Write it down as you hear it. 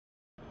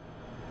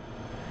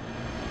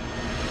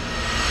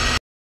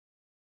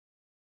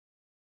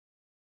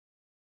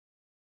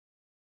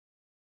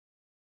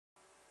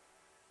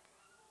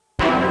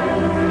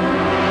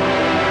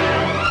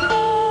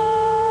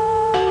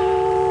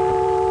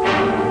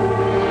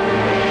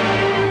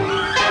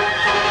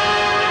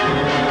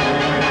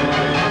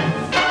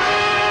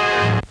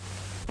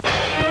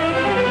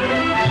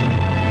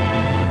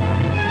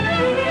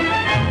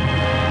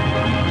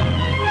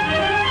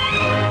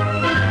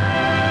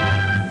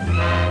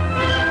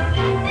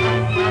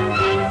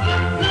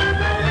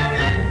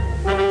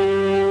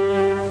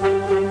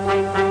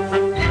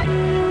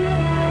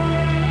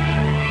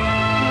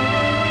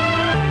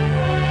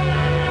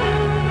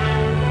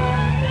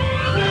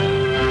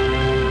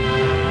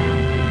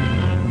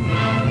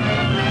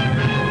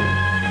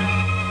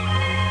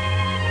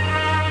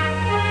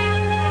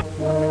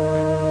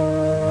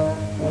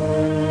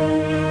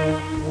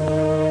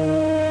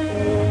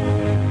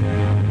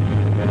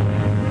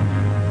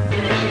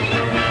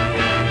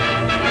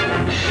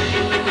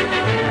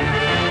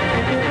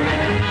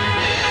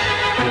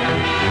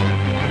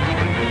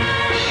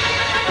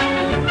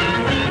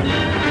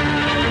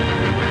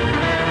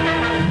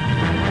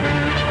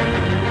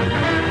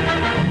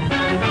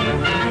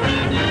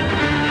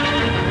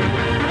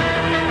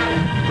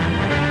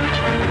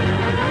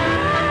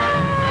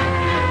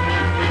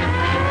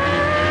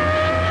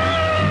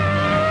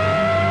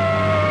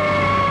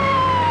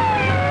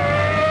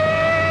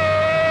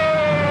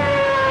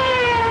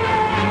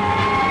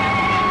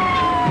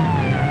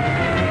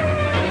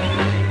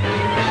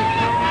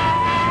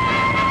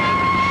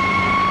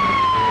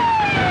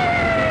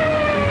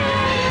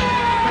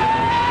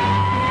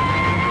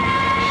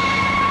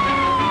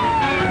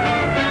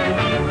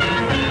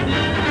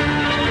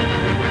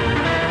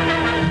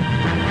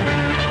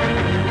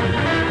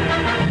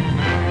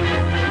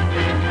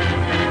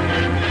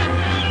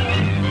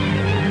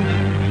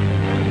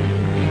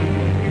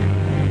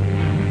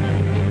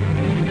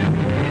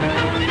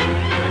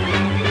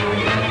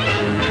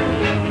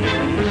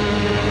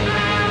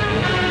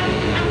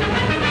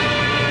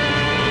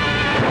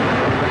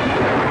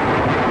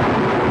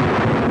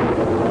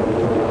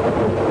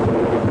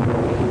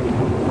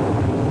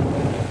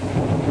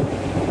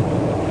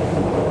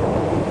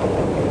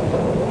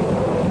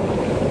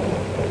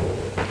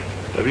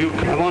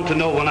I want to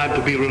know when I'm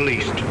to be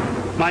released.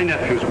 My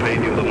nephew's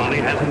paid you the money,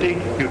 hasn't he?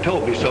 You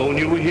told me so when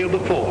you were here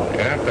before.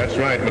 Yeah, that's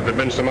right, but there've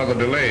been some other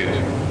delays.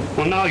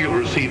 Well, now you've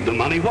received the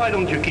money. Why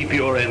don't you keep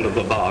your end of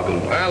the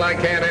bargain? Well, I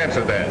can't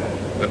answer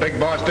that. The big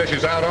boss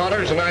dishes out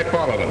orders, and I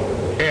follow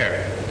them.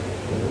 Here.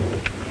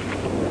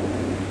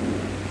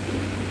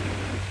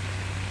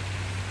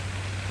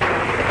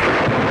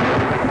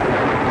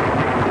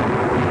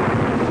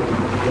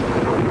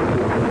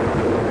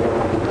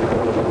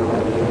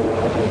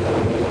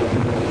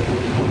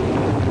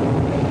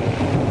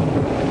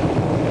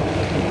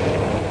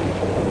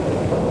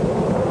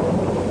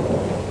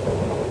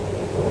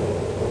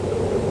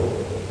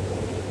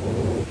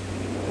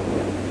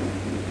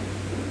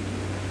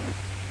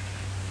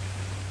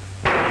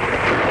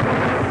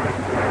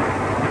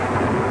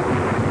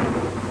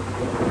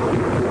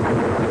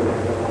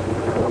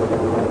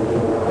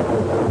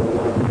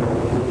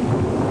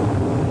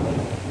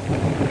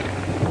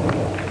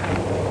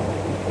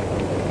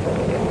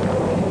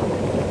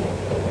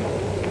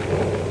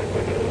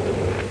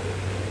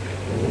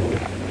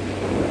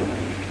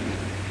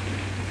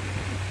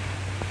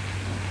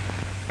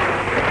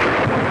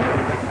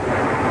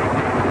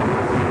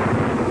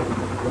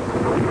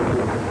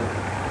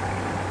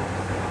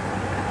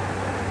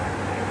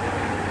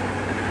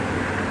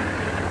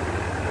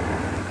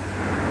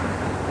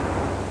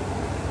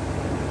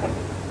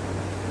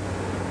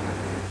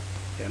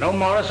 No,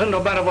 Morrison,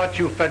 no matter what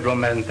you federal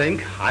men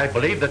think, I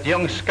believe that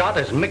young Scott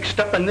is mixed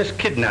up in this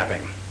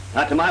kidnapping.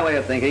 Not to my way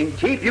of thinking.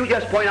 Chief, you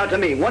just point out to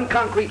me one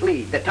concrete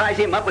lead that ties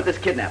him up with this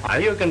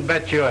kidnapping. You can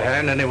bet your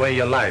hand any way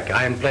you like.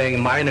 I'm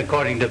playing mine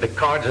according to the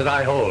cards that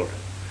I hold.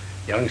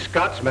 Young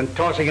Scott's been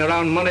tossing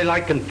around money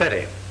like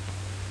confetti.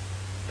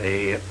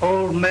 The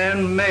old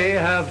man may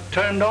have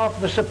turned off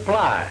the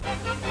supply.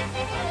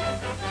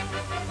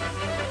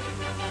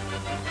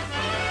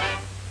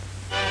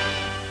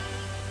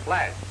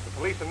 Flash.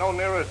 Police are no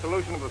nearer a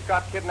solution of the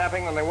Scott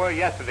kidnapping than they were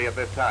yesterday at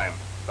this time.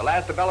 The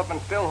last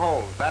development still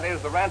holds. That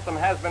is, the ransom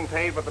has been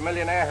paid, but the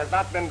millionaire has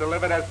not been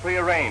delivered as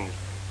prearranged.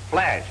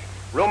 Flash.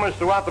 Rumors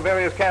throughout the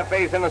various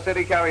cafes in the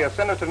city carry a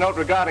sinister note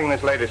regarding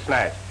this latest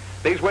snatch.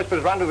 These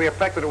whispers run to the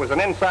effect that it was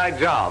an inside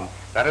job.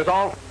 That is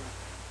all.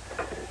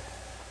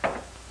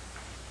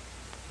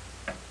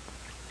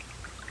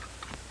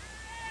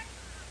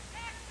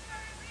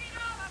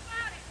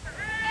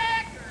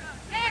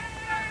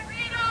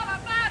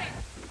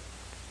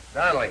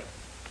 Donnelly.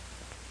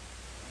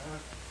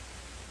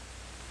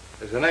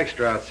 There's an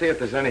extra out. See if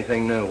there's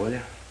anything new, will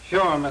you?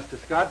 Sure, Mr.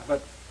 Scott,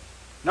 but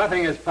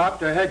nothing has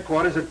popped to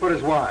headquarters that put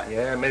us why.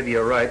 Yeah, maybe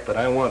you're right, but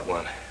I want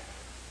one.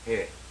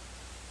 Here.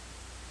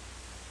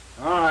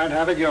 All right,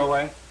 have it your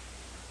way.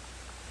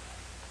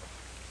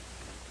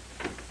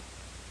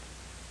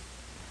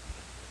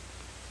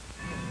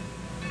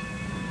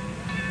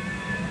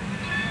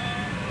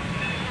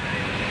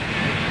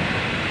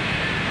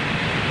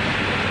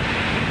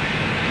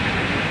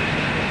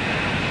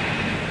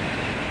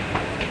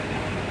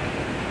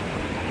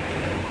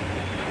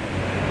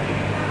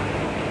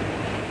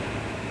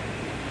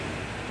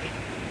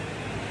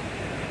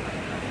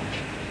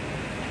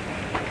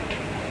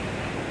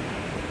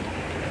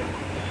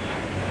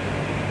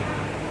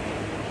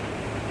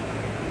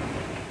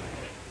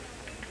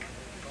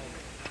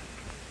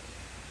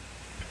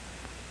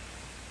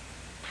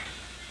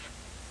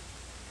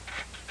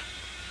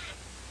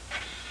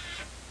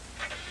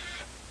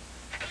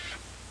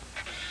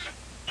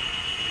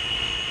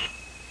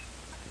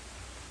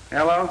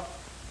 Hello?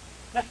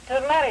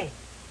 Mr. Larry,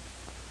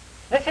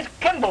 this is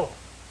Kimball.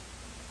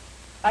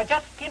 I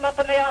just came up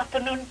on the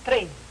afternoon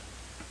train.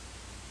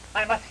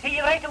 I must see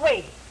you right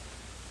away.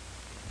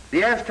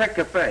 The Aztec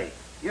Cafe.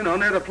 You know,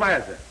 near the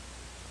plaza.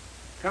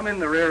 Come in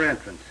the rear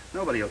entrance.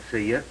 Nobody will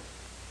see you.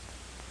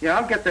 Yeah,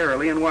 I'll get there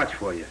early and watch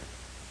for you.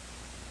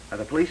 Are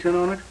the police in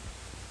on it?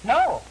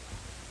 No,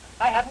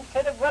 I haven't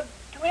said a word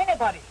to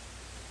anybody.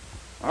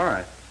 All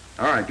right.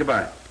 All right,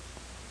 goodbye.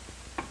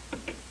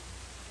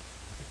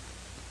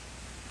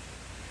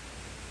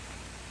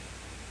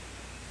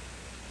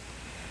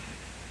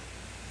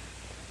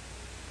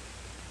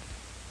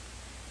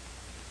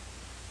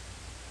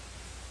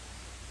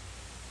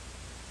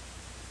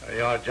 There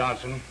you are,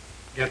 Johnson.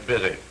 Get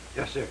busy.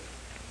 Yes, sir.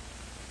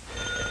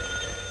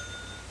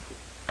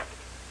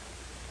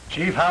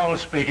 Chief Howell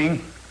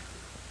speaking.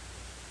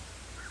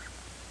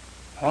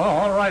 Oh,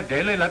 all right,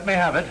 Daly, let me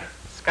have it.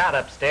 Scott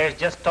upstairs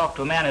just talked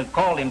to a man who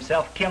called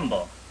himself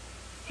Kimball.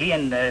 He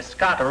and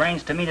Scott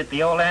arranged to meet at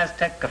the old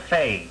Aztec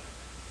Cafe.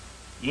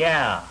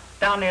 Yeah,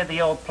 down near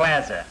the old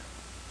plaza.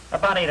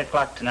 About 8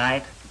 o'clock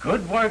tonight.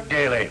 Good work,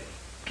 Daly.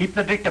 Keep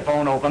the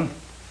dictaphone open.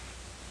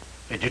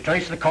 Did you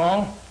trace the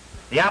call?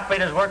 The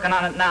operator's working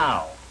on it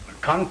now.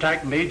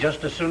 Contact me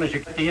just as soon as you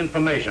get the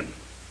information.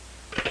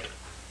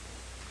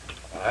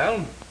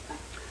 Well,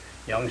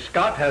 young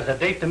Scott has a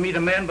date to meet a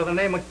man by the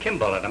name of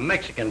Kimball at a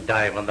Mexican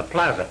dive on the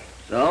plaza.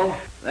 So,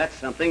 that's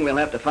something we'll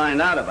have to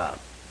find out about.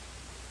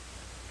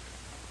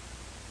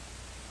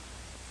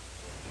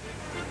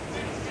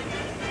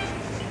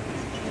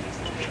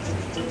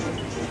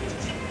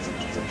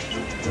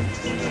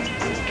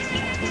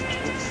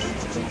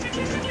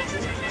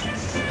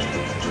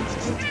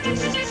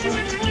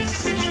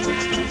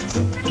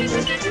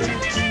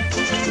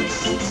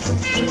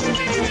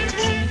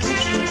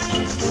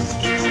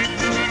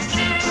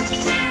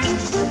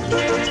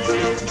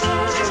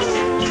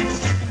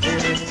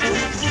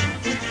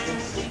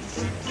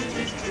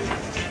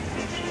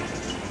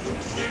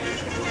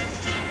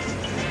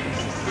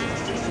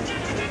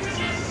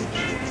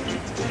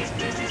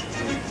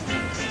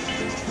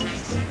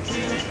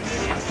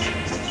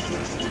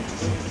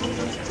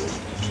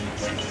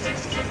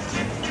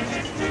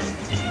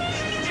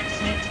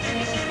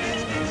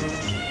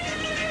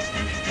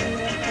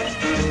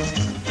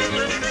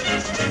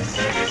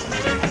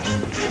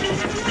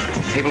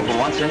 for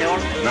one, senor?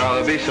 No,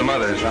 there'll be some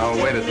others. I'll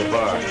wait at the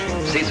bar.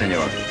 Si,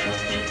 senor.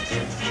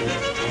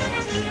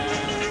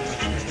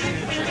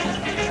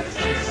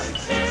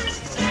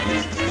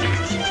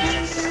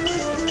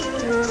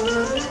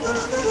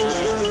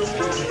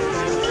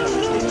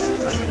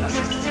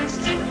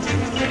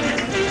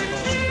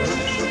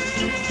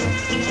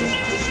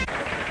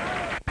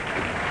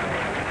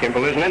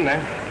 Kimball isn't in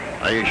there.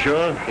 Are you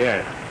sure?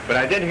 Yeah. But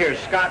I did hear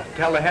Scott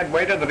tell the head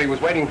waiter that he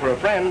was waiting for a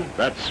friend.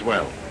 That's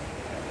swell.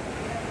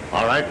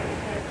 All right.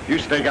 You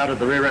stake out at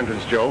the rear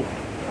entrance, Joe.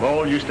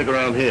 Mole, you stick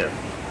around here.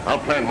 I'll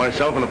plant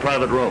myself in a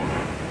private room.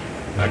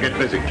 Now get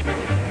busy.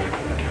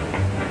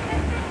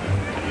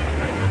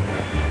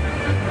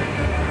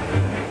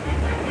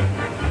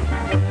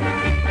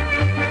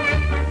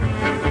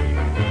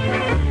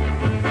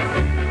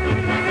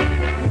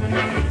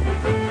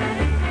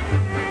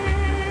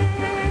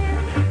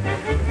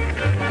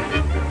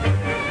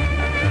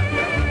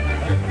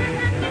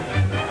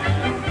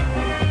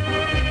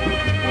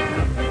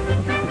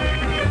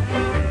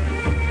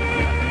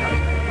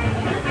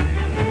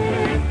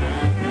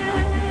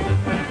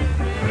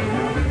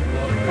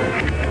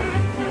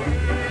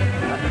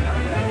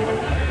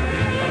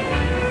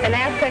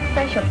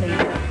 Special, please.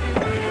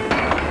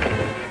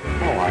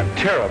 Oh, I'm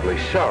terribly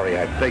sorry.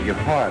 I beg your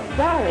pardon.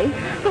 Sorry?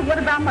 But what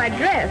about my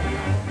dress?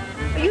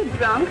 Are you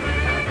drunk?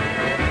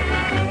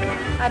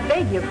 I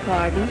beg your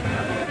pardon.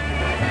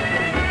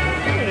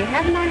 Hey,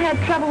 haven't I had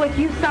trouble with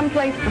you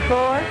someplace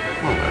before?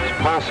 Oh,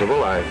 that's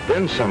possible. I've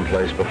been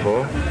someplace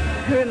before.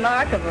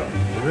 Remarkable.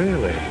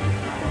 Really?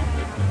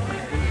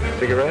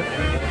 Cigarette?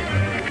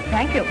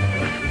 Thank you.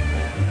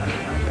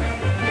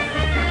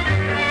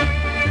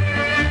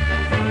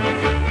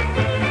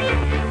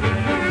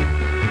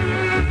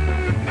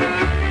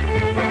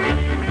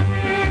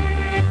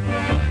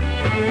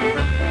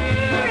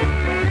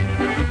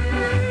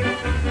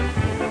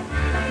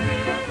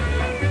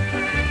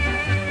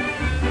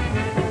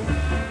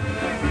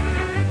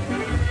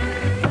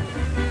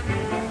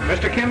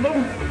 Mr. Kimball?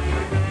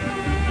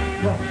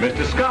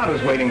 Mr. Scott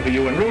is waiting for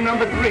you in room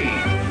number 3.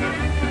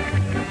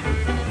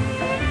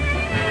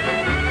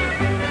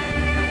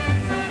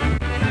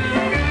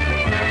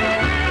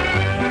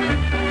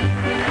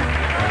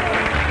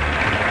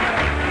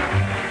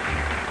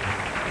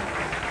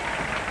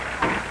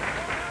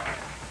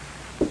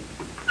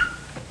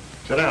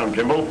 Sit down,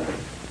 Kimball.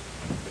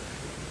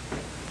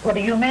 What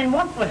do you men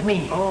want with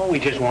me? Oh, we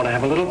just want to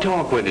have a little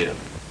talk with you.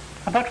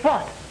 About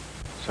what?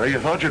 So you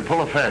thought you'd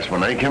pull a fast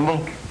one, eh, Kimball?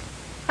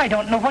 I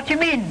don't know what you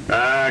mean.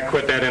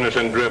 Quit that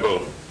innocent dribble.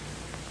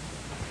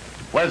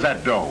 Where's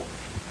that dough?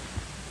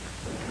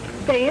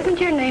 Say, isn't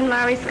your name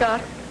Larry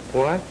Scott?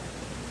 What?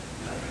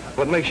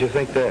 What makes you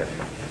think that?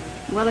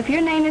 Well, if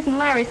your name isn't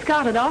Larry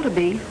Scott, it ought to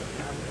be.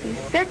 You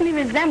certainly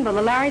resemble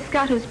the Larry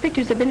Scott whose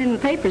pictures have been in the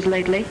papers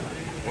lately.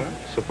 Well,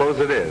 suppose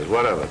it is.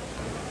 What of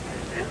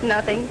it?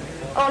 Nothing.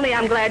 Only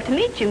I'm glad to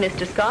meet you,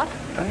 Mr. Scott.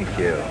 Thank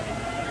you.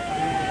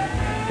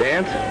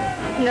 Dance?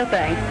 No,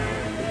 thanks.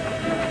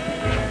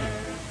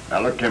 Now,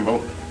 look,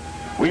 Kimball.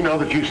 We know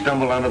that you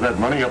stumbled onto that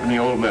money up in the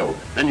old mill.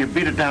 Then you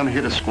beat it down and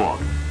hit a squawk.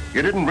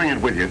 You didn't bring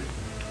it with you.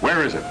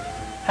 Where is it?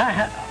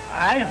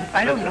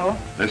 I don't know.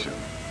 Listen,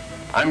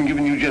 I'm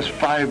giving you just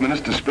 5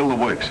 minutes to spill the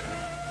works.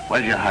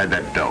 Where'd you hide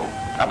that dough?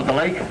 Up at the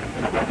lake?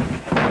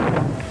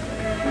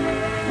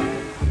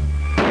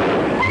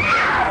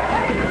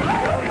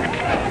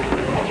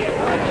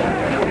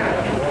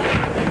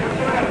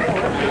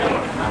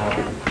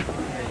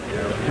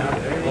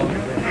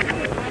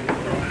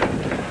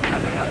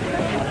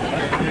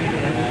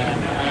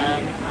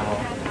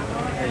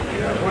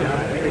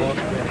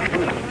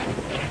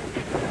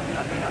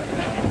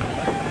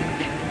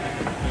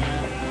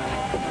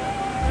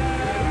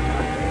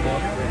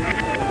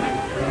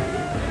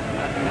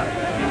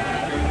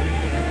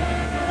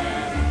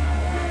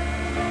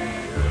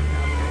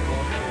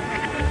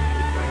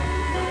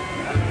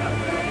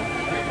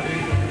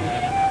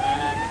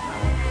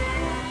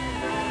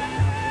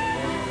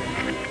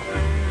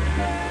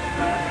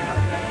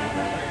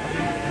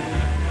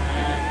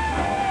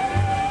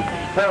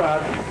 Clear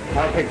out.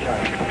 I'll take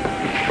charge.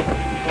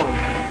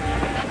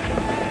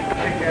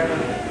 Take care.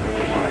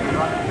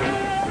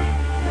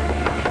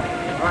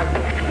 All right,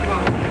 come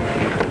on.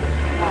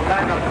 Come on,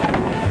 back up.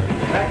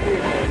 Back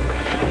here.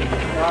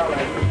 All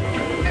right.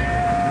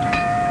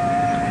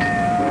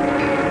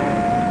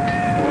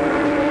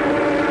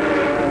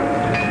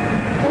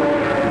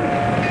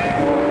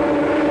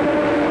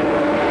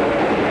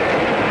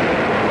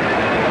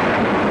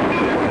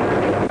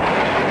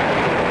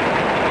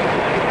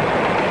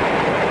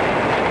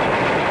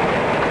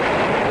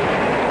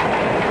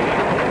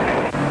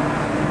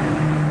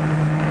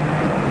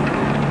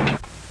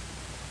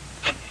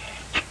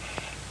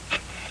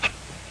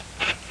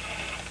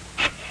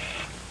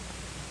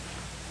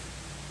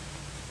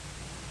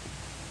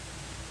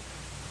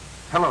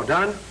 Hello,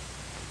 Don.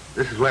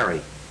 This is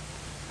Larry.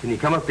 Can you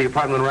come up to the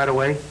apartment right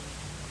away?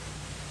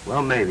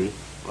 Well, maybe.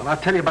 Well, I'll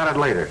tell you about it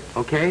later,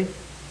 okay?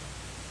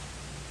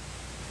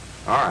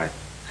 All right.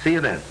 See you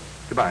then.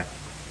 Goodbye.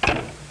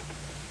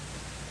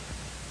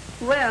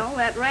 Well,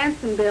 that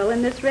ransom bill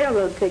and this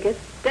railroad ticket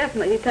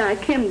definitely tie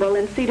Kimball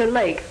and Cedar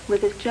Lake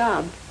with his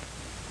job.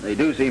 They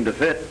do seem to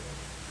fit.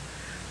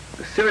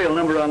 The serial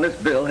number on this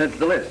bill heads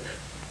the list.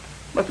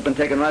 Must have been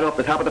taken right off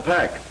the top of the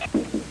pack.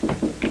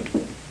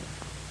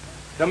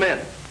 Come in.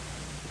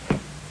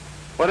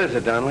 What is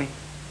it, Donnelly?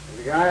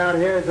 The guy out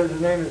here says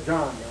his name is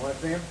John. You want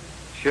to see him?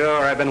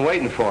 Sure, I've been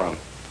waiting for him.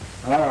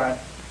 All right.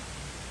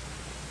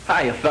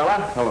 Hiya,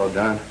 fella. Hello,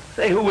 Don.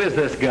 Say, who is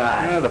this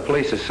guy? The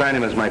police assigned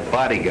him as my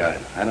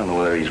bodyguard. I don't know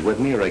whether he's with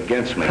me or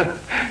against me.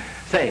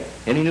 Say,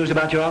 any news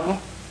about your uncle?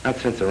 Not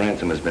since the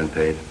ransom has been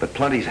paid, but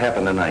plenty's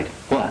happened tonight.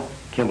 What?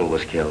 Kimball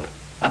was killed.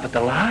 Up at the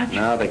lodge?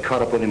 No, they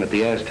caught up with him at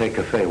the Aztec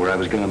Cafe where I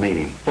was going to meet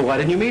him. Well, why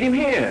didn't you meet him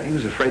here? He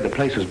was afraid the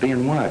place was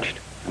being watched.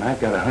 And I've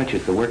got a hunch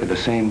it's the work of the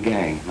same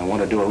gang. I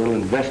want to do a little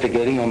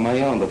investigating on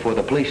my own before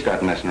the police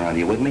start messing around.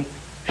 You with me?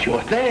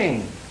 Sure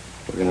thing.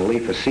 We're going to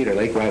leave for Cedar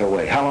Lake right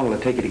away. How long will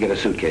it take you to get a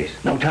suitcase?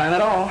 No time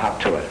at all.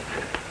 Hop to it.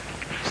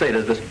 Say,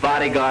 does this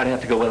bodyguard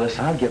have to go with us?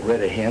 I'll get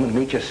rid of him and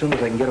meet you as soon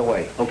as I can get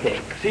away. Okay.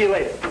 See you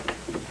later.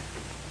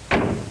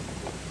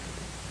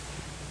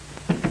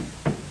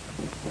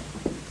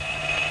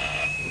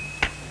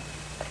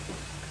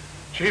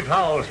 Chief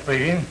Howell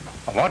speaking.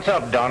 What's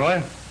up,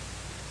 Donnelly?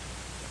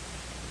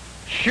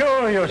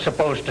 Sure, you're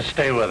supposed to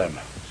stay with him.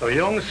 So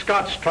young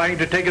Scott's trying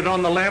to take it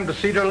on the lam to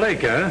Cedar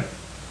Lake, eh?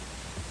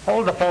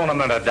 Hold the phone a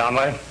minute,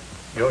 Donnelly.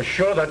 You're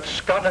sure that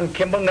Scott and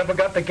Kimball never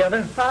got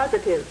together?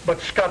 Positive. But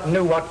Scott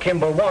knew what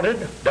Kimball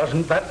wanted.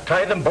 Doesn't that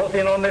tie them both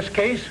in on this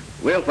case?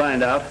 We'll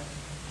find out.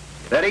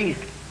 Betty,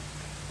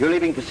 you're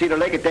leaving for Cedar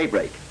Lake at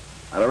daybreak.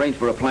 I'll arrange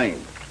for a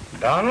plane.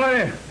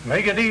 Donnelly,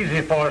 make it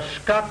easy for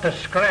Scott to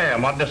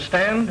scram,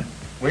 understand?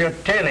 We're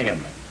tailing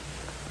him.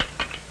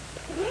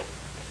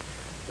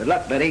 Good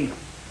luck, Betty.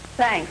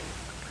 Thanks.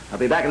 I'll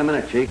be back in a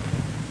minute, Chief.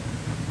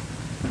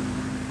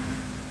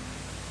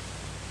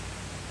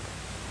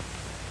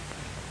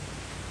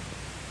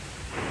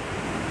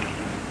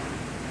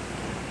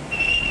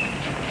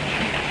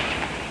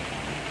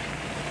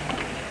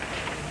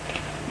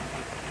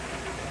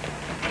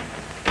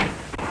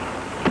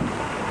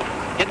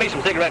 Get me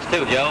some cigarettes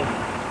too, Joe.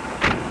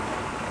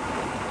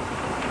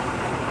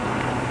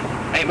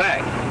 Hey, Mac.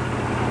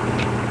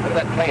 Look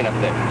at that plane up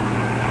there.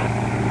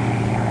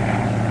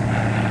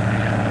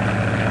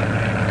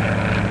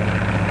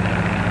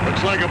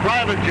 Looks like a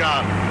private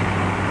job.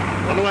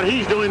 Wonder what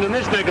he's doing in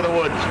this neck of the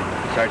woods.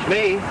 Search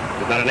me.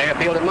 There's not an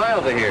airfield in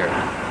miles of here.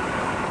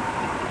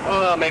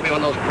 Oh, maybe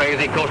one of those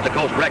crazy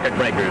coast-to-coast record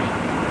breakers.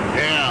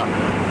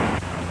 Yeah.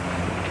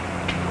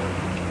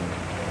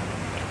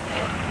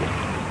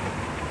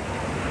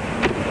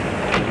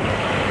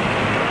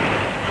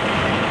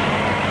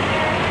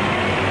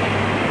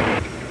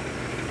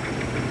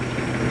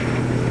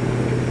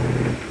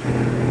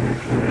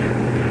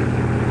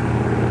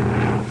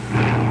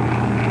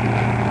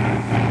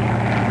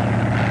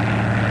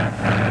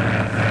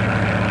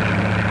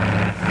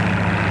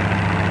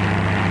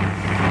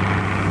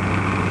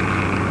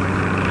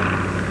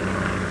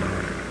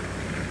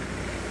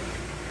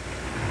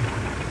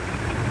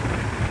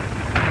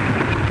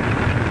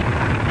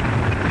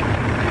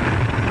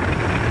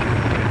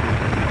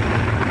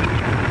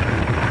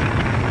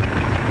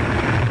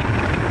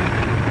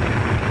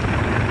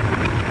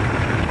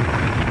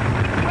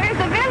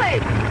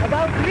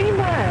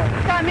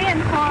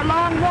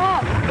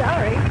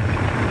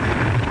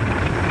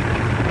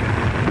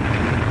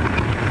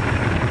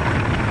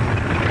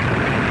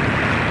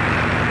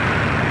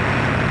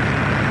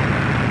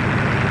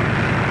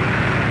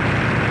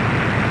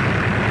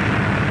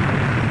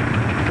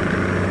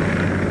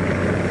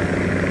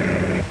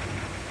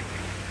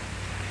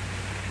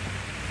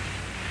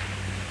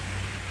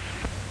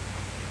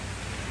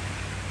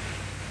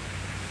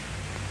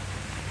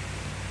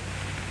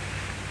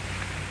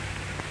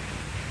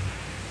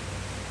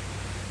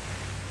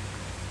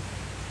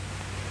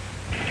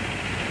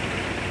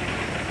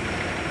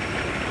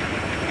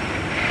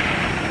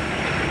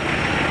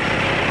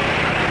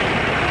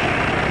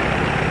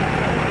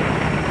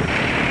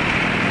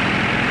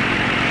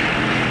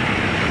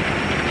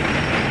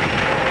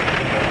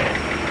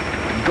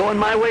 Going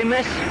my way,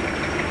 miss?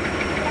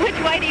 Which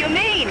way do you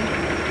mean?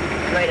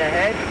 Straight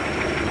ahead.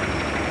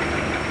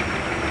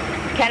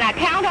 Can I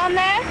count on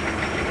that?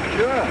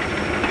 Sure.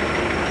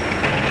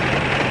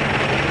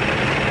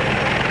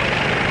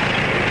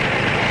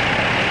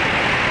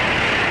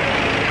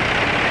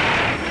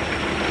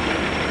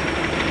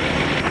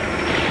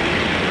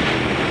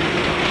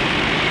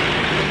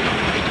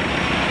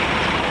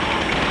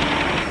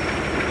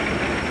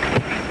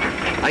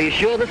 Are you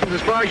sure this is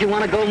as far as you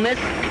want to go, miss?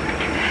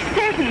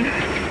 Certain.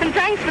 And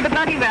thanks for the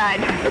buggy ride.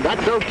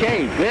 That's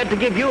okay. Glad to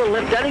give you a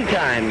lift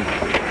anytime.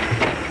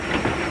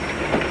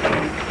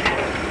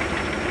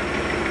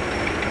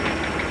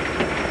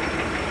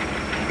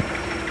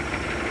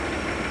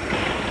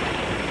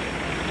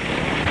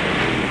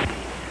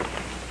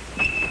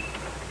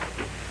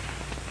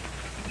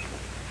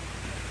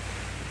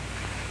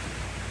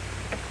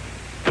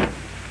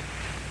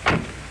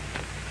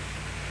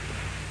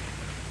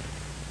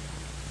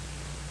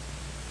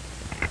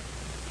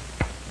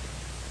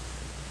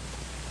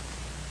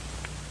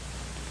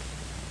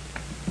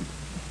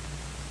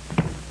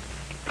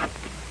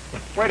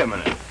 Wait a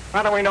minute.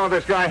 How do we know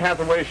this guy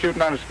Hathaway's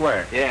shooting on a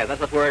square? Yeah, that's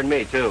what's worrying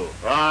me, too.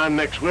 Ah,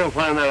 Nix, we'll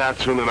find that out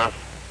soon enough.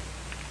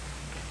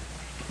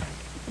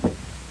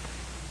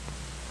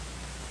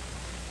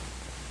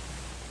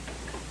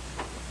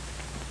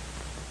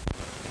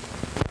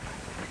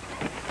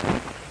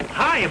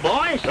 Hiya,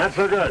 boys. That's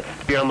so good.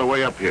 Be on the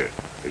way up here.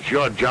 It's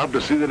your job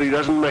to see that he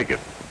doesn't make it.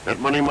 That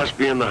money must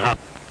be in the house.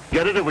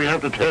 Get it if we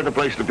have to tear the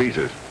place to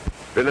pieces.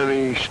 Been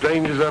any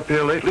strangers up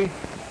here lately?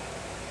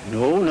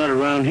 No, not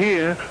around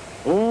here.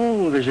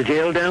 Oh, there's a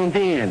gal down at the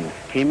end.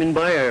 Came in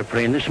by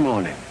airplane this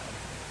morning.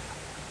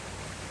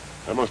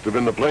 That must have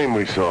been the plane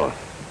we saw.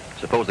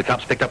 Suppose the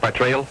cops picked up our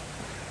trail?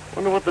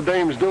 Wonder what the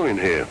dame's doing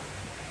here.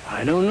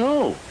 I don't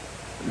know.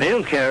 The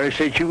mail carrier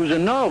said she was a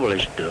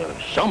novelist or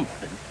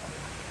something.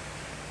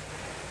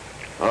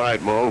 All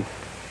right, Mo.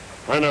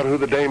 Find out who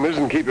the dame is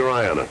and keep your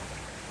eye on her.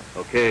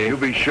 Okay. You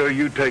be sure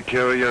you take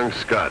care of young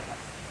Scott.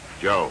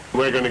 Joe,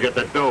 we're gonna get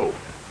that dough.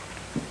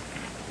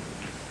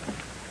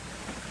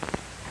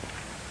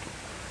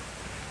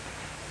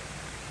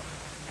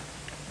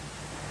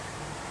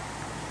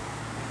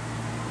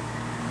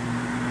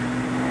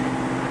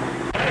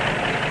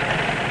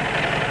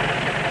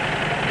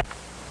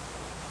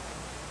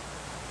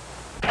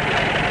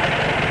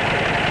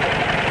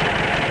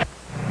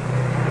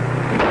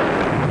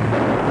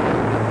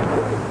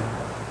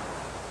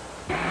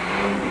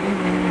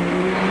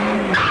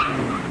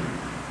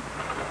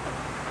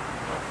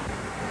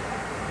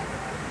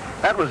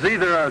 That was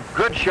either a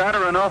good shot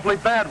or an awfully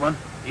bad one.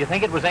 Do you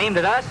think it was aimed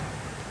at us?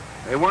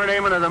 They weren't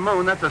aiming at the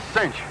moon, that's a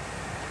cinch.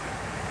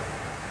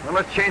 Well,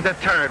 let's change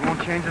that turret. It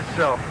won't change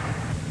itself.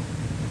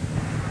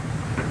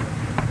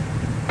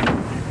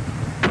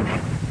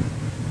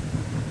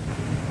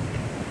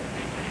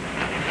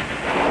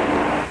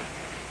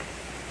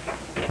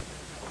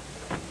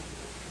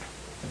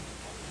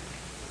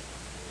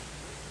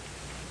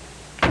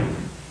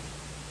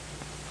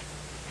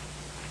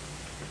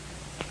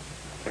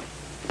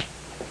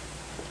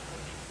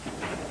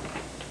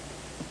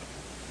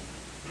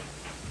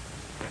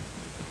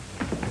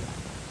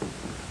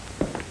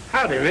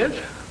 Howdy, miss.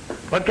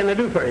 What can I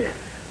do for you?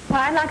 Well,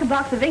 I'd like a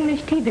box of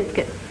English tea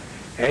biscuits.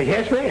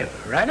 Yes, ma'am.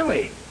 Right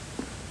away.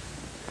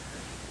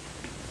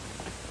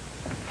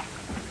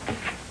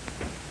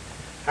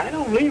 I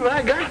don't believe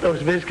I got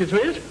those biscuits,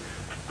 miss.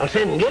 I'll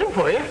send and get them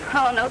for you.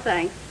 Oh, no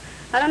thanks.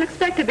 I don't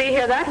expect to be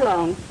here that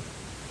long.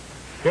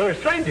 You're a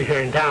stranger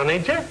here in town,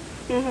 ain't you?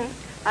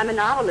 Mm-hmm. I'm a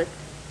novelist.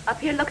 Up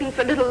here looking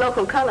for a little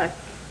local color.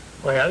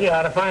 Well, you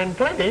ought to find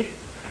plenty.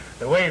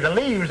 The way the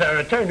leaves are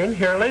a-turning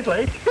here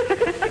lately.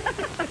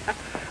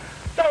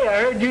 Say,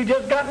 I heard you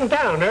just got in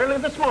town early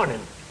this morning.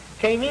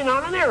 Came in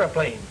on an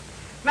aeroplane.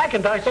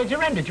 McIntosh said you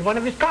rented you one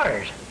of his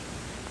cars.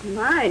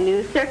 My,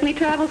 news certainly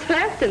travels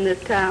fast in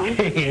this town.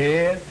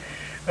 Yeah.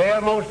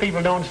 Well, most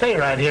people don't stay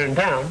right here in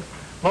town.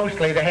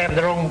 Mostly they have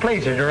their own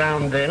places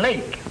around the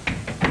lake.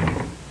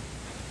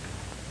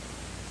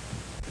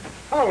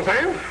 Hello,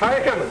 Sam. How are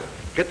you coming?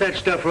 Get that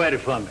stuff ready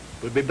for me.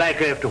 We'll be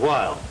back after a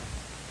while.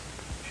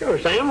 Sure,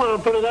 Sam. I'll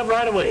put it up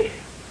right away.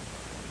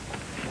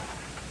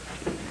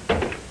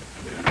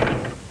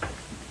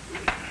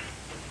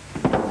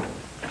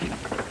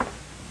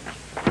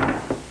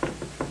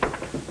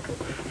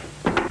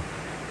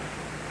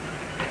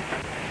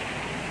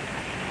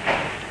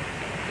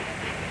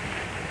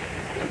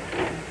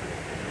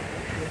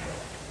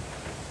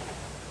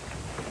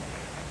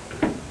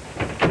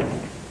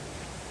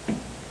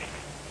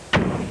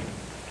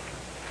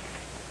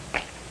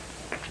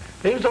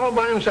 He was all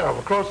by himself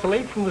across the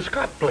lake from the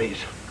Scott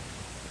place.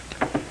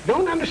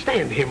 Don't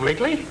understand him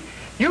lately.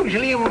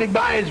 Usually he only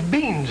buys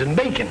beans and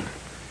bacon.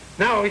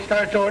 Now he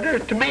starts to order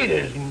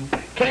tomatoes and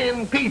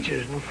canned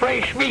peaches and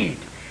fresh meat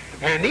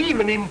and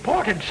even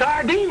imported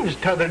sardines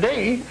t'other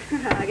day.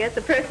 I guess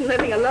a person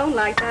living alone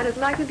like that is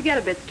likely to get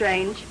a bit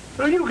strange.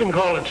 Well, you can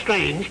call it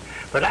strange,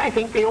 but I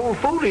think the old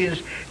fool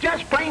is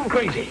just plain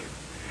crazy.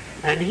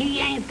 And he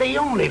ain't the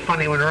only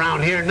funny one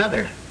around here,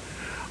 neither.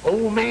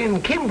 Old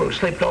man Kimball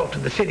slipped off to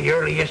the city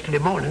early yesterday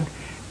morning.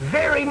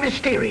 Very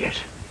mysterious.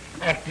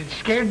 Acted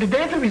scared to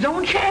death of his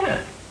own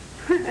shadow.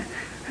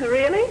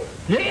 Really?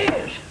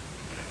 Yes.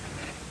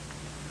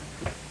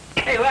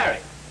 Hey, Larry.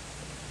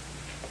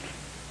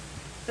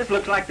 This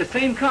looks like the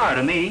same car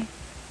to me.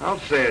 I'll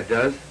say it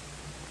does.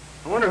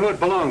 I wonder who it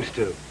belongs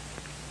to.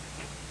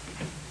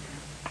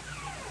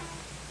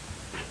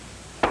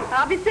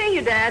 I'll be seeing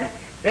you, Dad.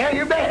 Yeah,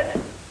 you bet.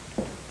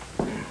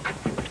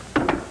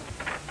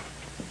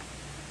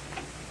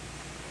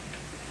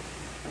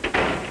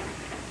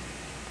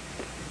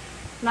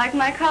 Like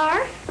my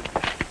car?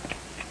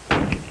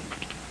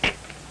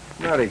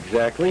 Not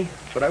exactly,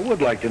 but I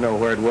would like to know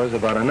where it was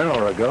about an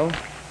hour ago.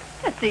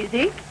 That's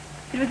easy.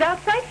 It was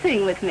out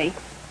sightseeing with me.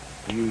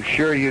 You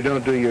sure you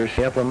don't do your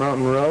up a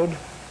mountain road?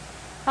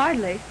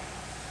 Hardly.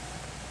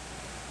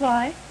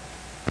 Why?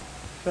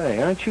 Say,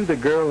 aren't you the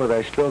girl that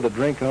I spilled a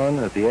drink on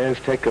at the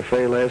Aztec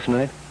Cafe last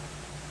night?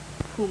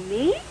 Who,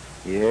 me?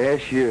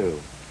 Yes,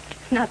 you.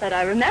 Not that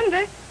I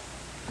remember.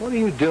 What are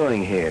you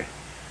doing here?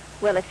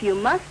 Well, if you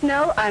must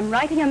know, I'm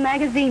writing a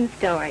magazine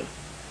story.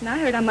 And I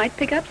heard I might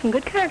pick up some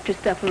good character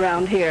stuff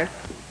around here.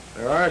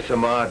 There are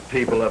some odd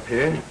people up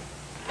here.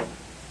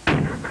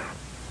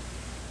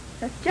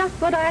 That's just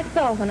what I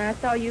thought when I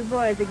saw you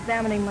boys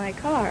examining my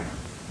car.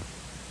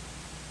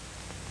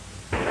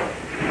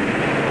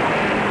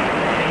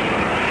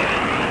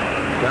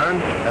 John,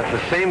 that's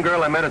the same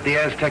girl I met at the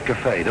Aztec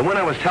Cafe, the one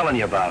I was telling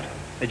you about.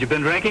 Had you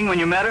been drinking when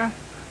you met her?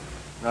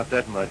 Not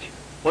that much.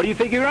 What do you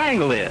figure your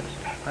angle is?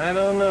 I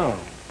don't know.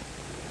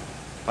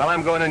 Well,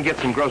 I'm going in and get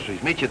some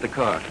groceries. Meet you at the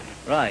car.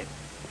 Right.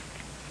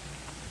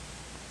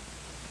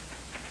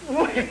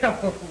 Well.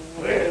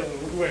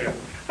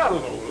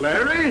 Hello,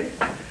 Larry.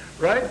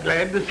 Right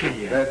glad to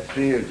see you. Glad to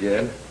see you,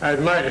 Jed. I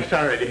was mighty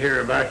sorry to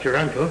hear about your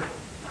uncle.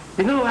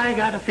 You know, I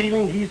got a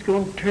feeling he's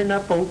going to turn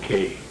up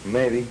okay.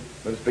 Maybe,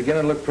 but it's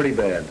beginning to look pretty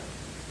bad.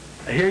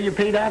 I hear you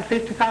paid out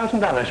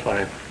 $50,000 for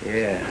him.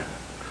 Yeah.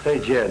 Say,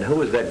 Jed, who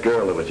was that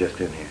girl that was just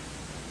in here?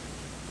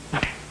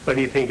 What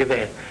do you think of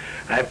that?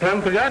 I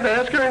plumb forgot to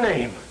ask her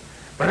name.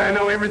 But I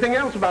know everything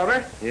else about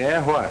her.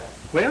 Yeah, what?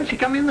 Well, she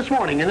come in this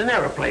morning in an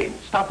aeroplane,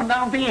 stopping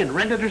down at the inn,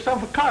 rented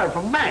herself a car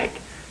from Mac.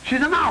 She's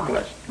a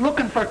novelist,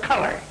 looking for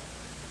color.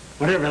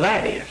 Whatever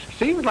that is.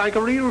 Seems like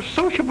a real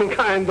sociable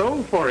kind,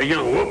 though, for a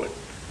young woman.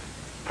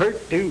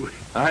 Pert, too.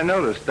 I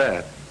noticed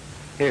that.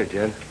 Here,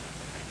 Jed.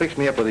 Fix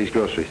me up with these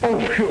groceries. Oh,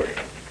 sure.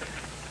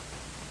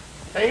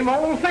 Same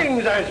old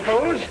things, I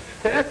suppose.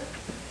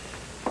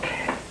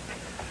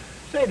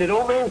 Say, did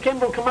old man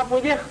Kimball come up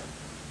with you?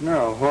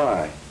 No,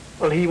 why?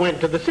 Well, he went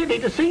to the city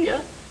to see you.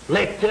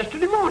 Left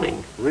yesterday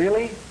morning.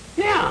 Really?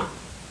 Yeah.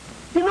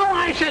 You know,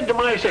 I said to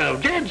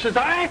myself, Jed, says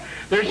I,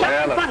 there's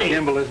something funny. If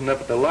Kimball isn't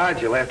up at the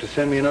lodge, you'll have to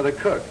send me another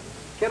cook.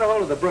 Get a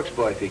hold of the Brooks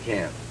boy if you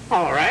can.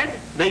 All right.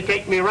 They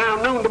take me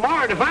around noon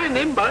tomorrow to find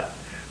him, but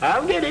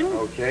I'll get him.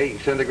 Okay, you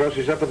can send the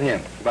groceries up with him.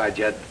 Goodbye,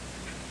 Jed.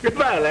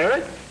 Goodbye,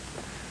 Larry.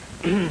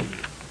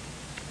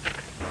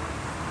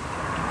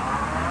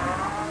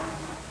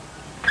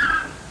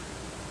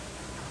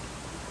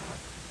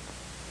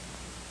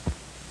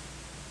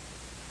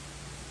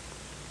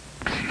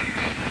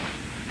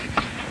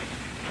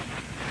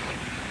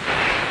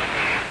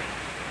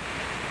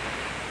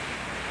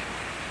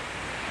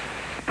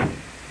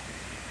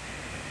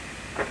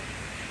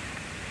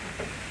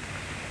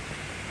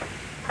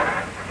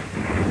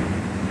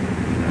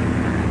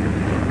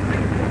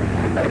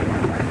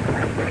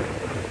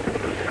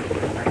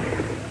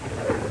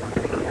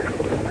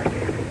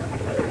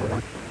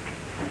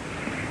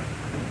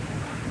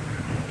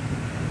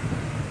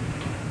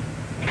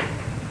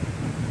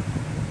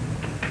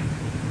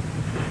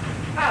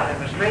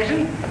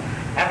 Mason,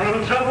 having a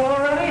little trouble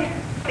already?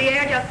 The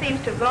air just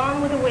seems to have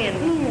gone with the wind.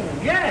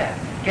 Yeah,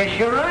 guess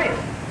you're right.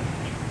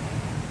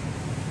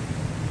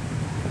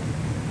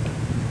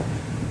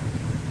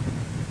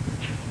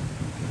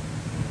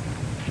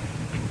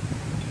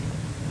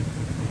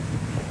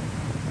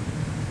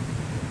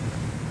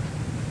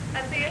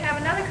 I see you have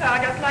another car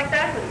just like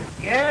that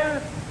one.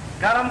 Yeah,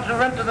 got them to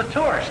rent to the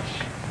tourists.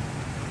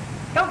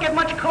 Don't get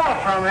much call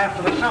from them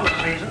after the summer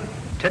season.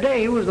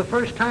 Today was the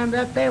first time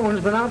that there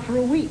one's been out for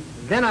a week.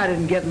 Then I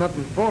didn't get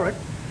nothing for it.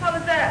 How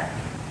was that?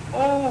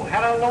 Oh,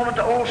 had I loaned it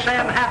to old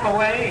Sam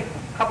Hathaway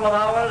a couple of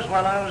hours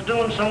while I was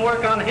doing some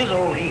work on his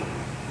old heap.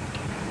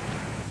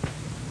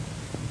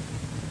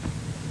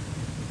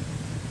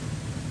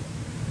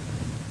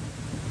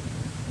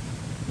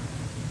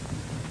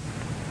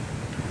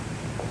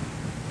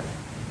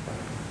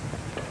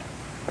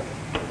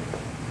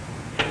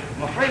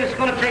 I'm afraid it's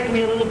going to take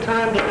me a little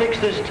time to fix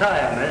this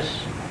tire,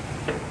 miss.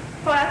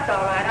 Well, that's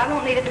all right. I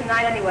won't need it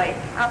tonight anyway.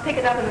 I'll pick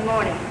it up in the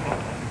morning.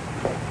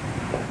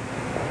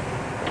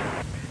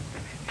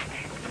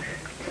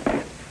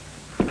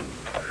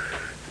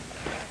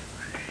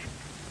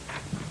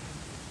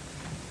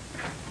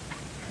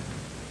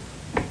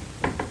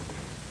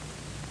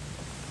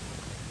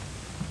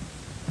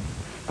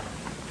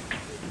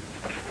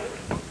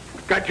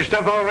 Got your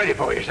stuff all ready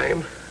for you,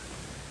 Sam.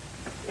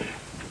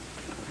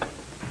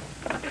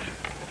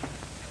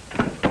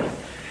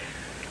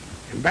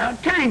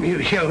 About time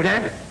you showed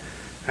up.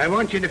 I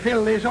want you to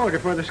fill this order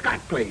for the Scott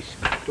place.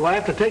 Do I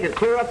have to take it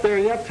clear up there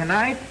yet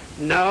tonight?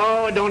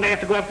 No, I don't have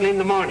to go up in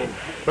the morning.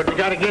 But we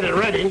got to get it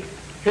ready.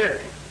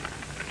 Here.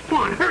 Come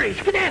on, hurry,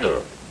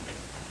 skedaddle.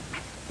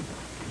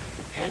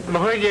 And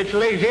boy gets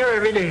lazier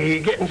every day.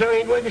 Getting so he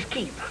ain't worth his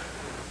keep.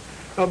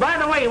 Oh, by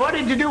the way, what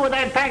did you do with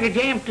that package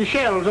of empty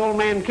shells old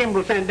man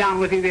Kimball sent down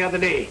with you the other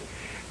day?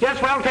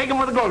 Just well, take them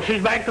with the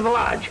groceries back to the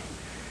lodge.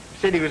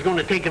 Said he was going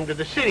to take them to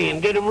the city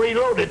and get them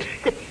reloaded.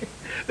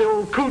 The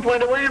old coot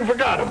went away and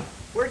forgot them.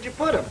 Where'd you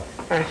put them?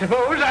 I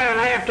suppose I'll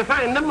have to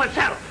find them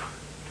myself.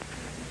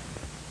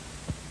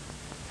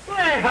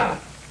 Well,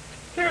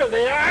 here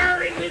they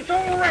are in this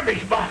old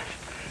rubbish box.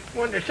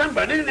 Wonder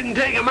somebody didn't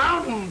take them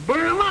out and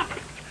burn them up.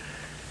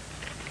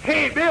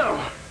 Hey, Bill.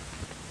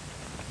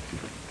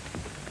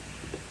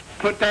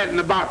 Put that in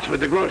the box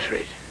with the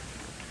groceries.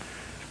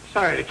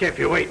 Sorry to keep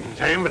you waiting,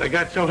 Sam, but I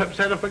got so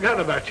upset I forgot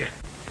about you.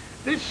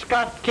 This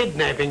Scott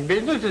kidnapping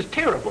business is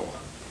terrible,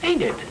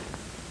 ain't it?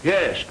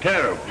 Yes,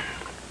 terrible.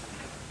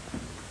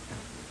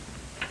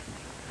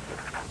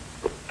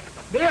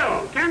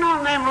 Bill, turn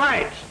on them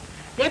lights.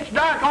 It's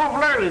dark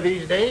awful early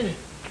these days.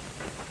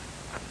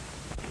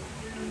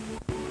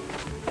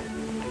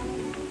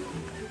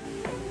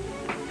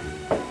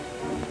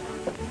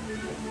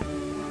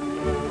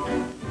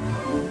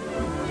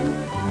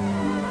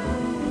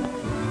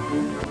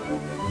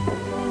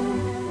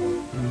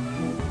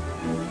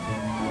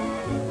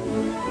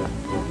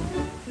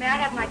 May I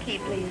have my key,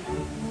 please?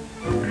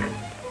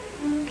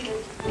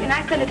 Can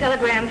I send a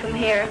telegram from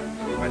here?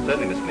 Why,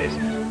 certainly, Miss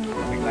Mason.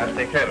 I'll be glad to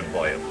take care of it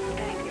for you.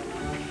 Thank you.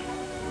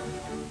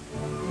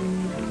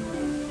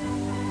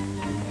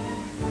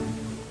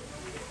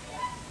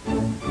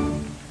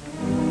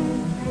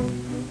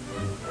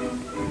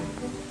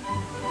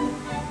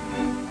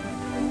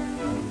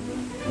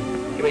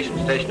 Give me some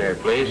stationery,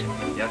 please.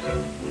 Yes,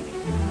 sir.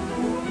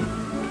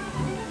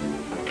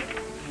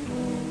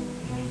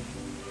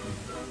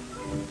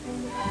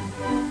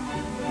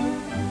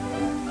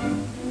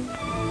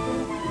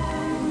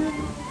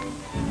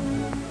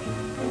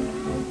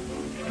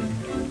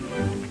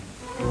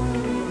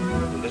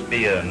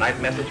 Be a night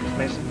message, Miss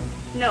Mason?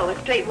 No, a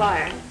straight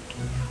wire.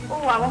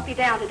 Oh, I won't be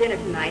down to dinner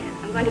tonight.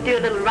 I'm going to do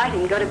a little writing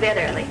and go to bed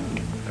early.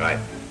 Right.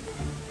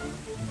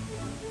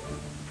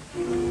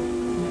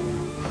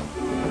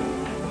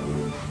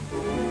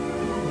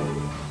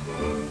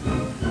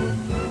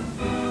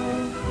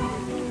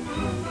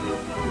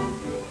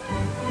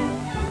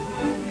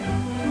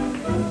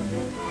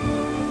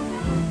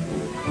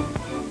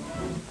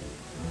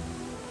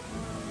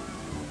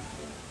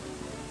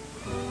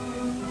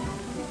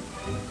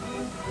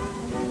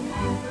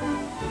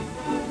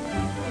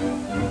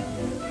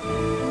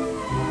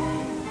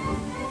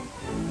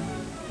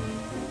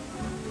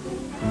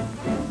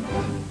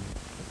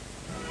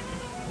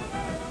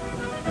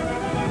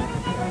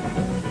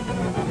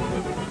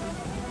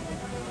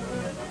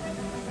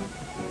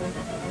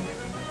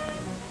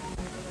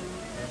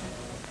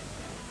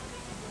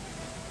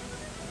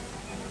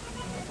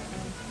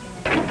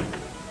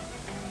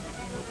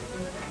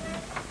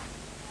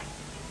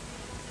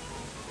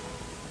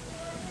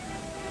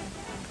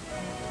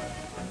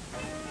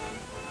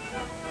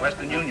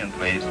 Western Union,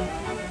 please.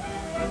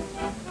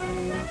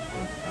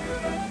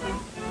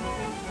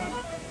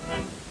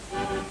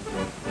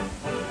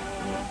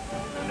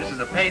 This is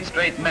a paid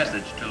straight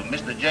message to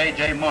Mr.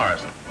 J.J.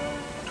 Morrison,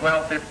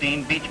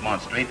 1215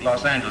 Beachmont Street,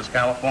 Los Angeles,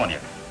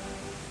 California.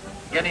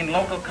 Getting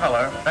local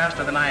color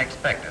faster than I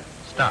expected.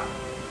 Stop.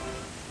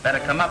 Better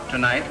come up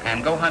tonight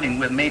and go hunting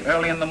with me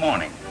early in the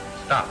morning.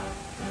 Stop.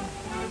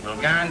 Will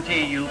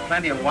guarantee you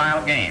plenty of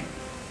wild game.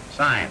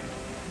 Signed,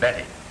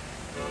 Betty.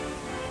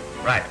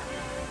 Right.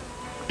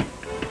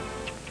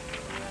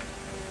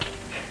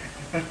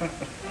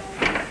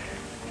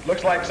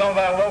 Looks like some of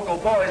our local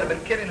boys have been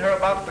kidding her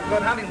about the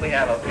good hunting we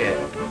have up here.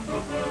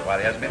 Why,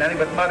 there hasn't been any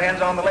but mud hens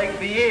on the lake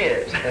for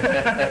years.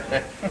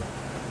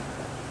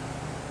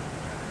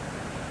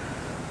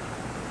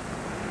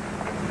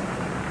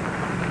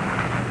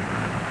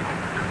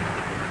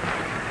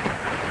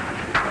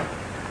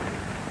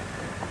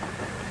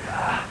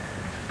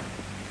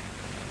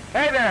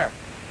 Hey there!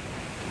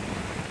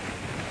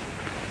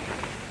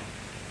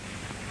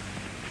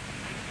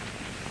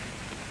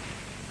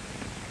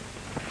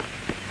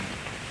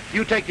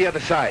 You take the other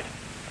side.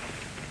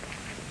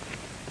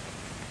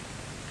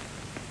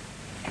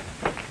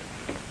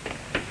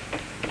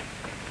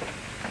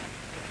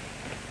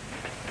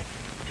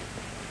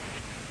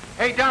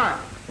 Hey, Don.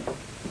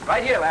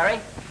 Right here,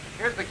 Larry.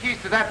 Here's the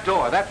keys to that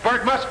door. That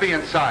bird must be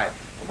inside.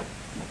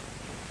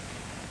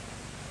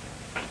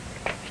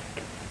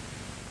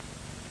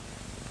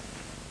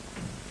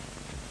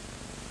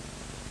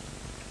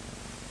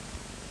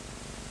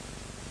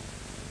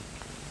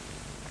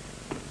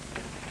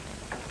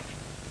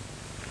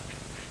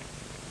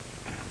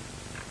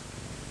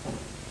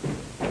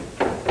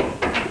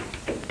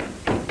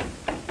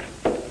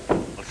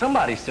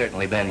 Somebody's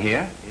certainly been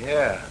here.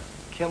 Yeah.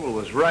 Kimball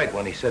was right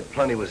when he said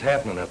plenty was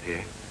happening up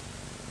here.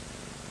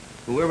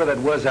 Whoever that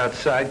was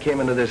outside came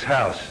into this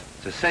house.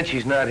 It's a cinch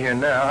he's not here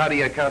now. How do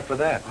you account for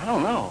that? I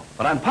don't know,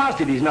 but I'm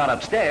positive he's not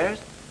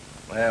upstairs.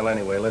 Well,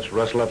 anyway, let's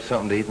rustle up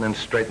something to eat and then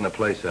straighten the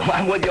place up. Well,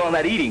 I'm with you on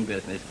that eating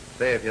business.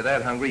 Say, if you're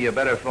that hungry, you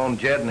better phone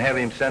Jed and have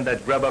him send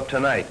that grub up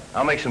tonight.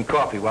 I'll make some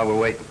coffee while we're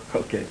waiting.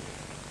 Okay.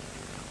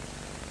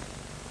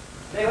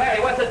 Say,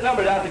 Larry, what's that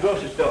number down at the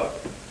grocery store?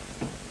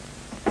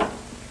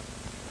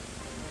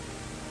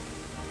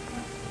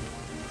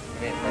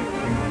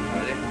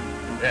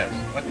 Yes.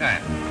 What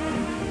kind?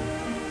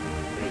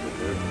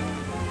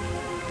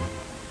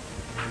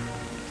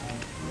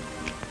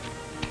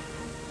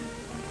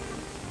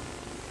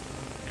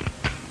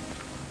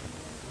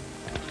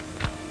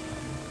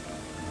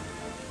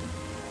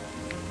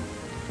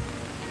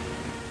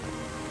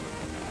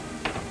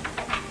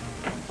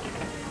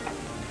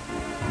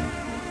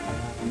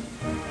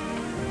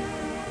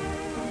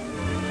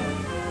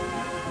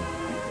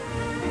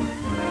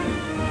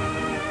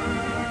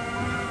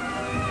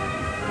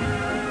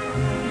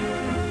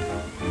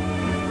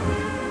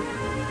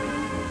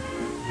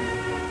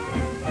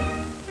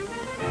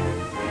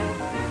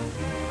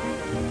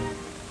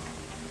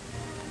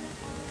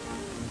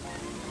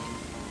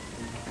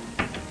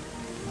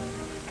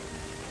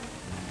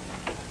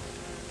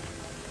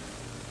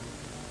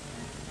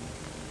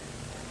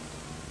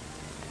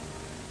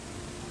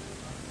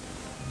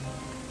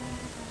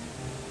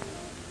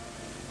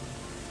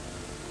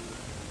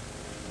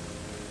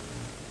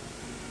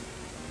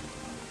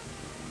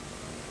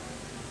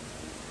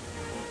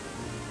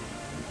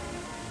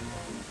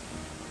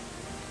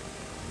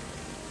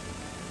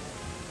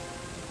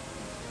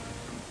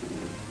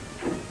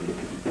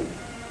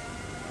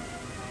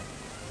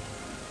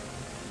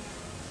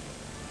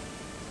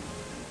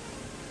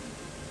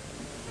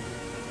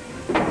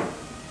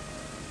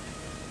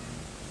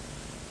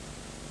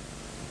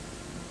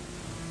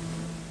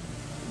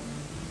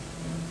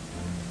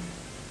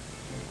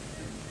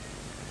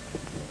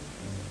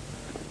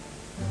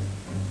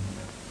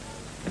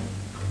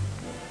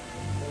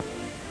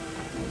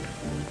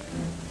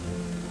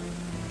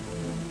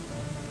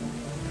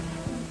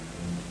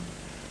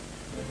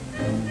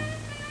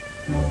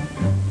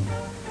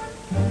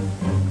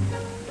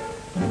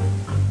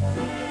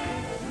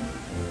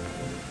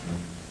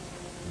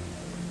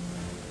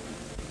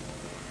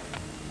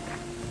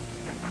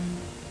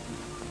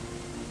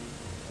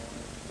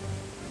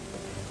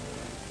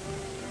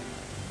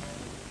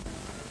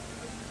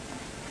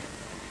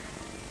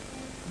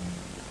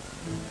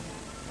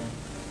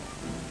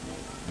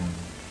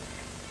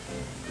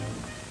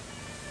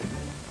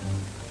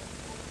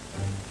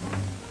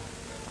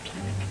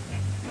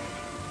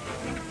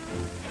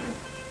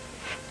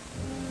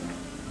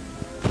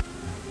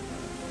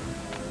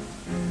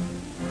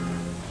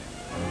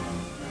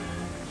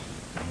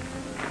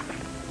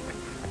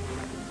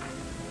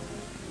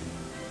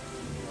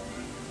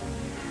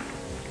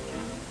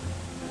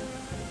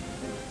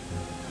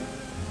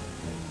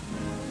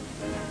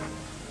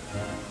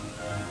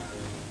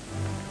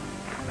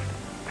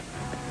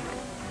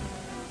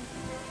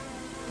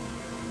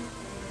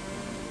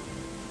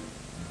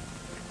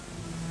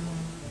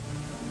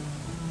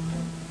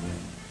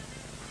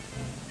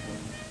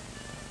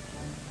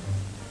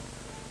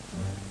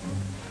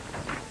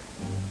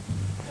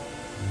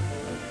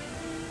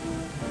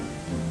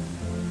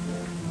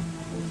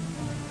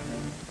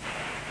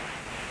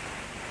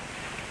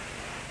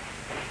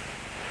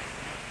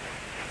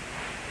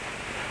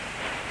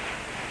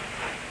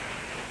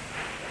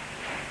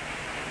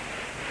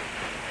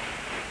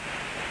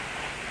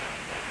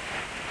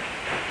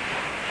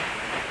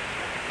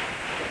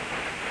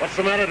 What's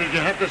the matter? Did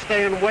you have to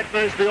stay and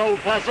wet-nurse the old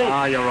fossil?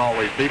 Ah, you're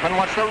always beefing.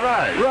 What's the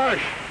rush?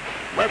 Rush!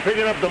 We're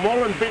picking up the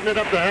mole and beating it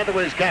up to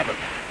Hathaway's cabin.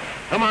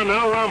 Come on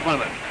now, romp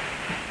on it.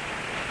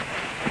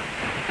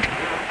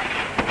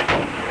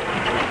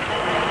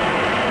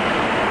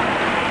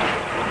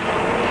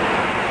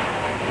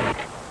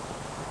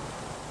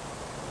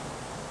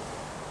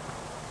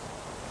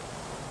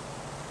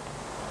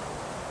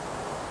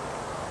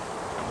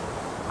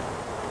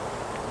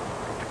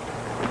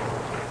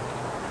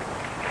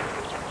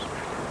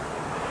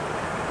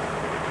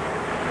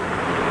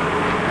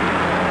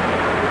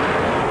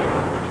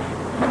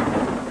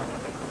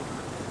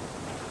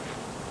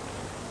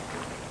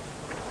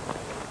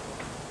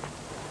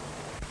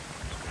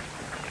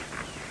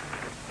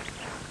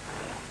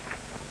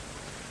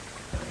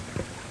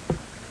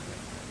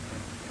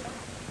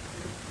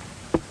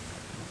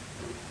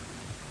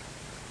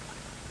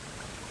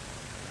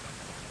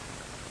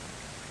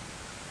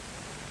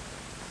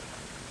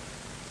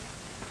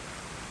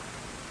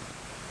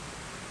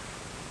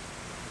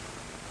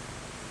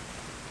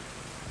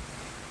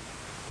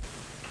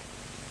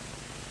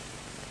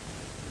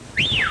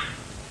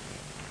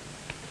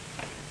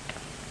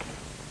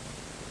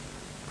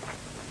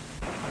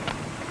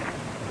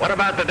 What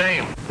about the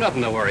dame?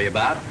 Nothing to worry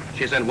about.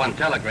 She sent one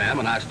telegram,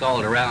 and I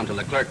stalled around till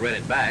the clerk read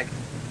it back.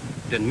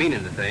 Didn't mean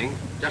anything,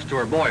 just to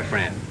her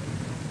boyfriend.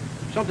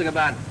 Something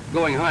about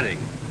going hunting.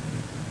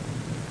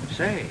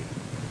 Say,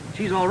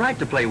 she's all right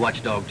to play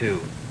watchdog, too.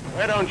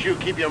 Why don't you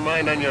keep your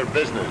mind on your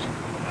business?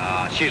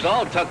 She's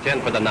all tucked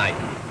in for the night.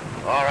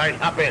 All right,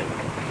 hop in.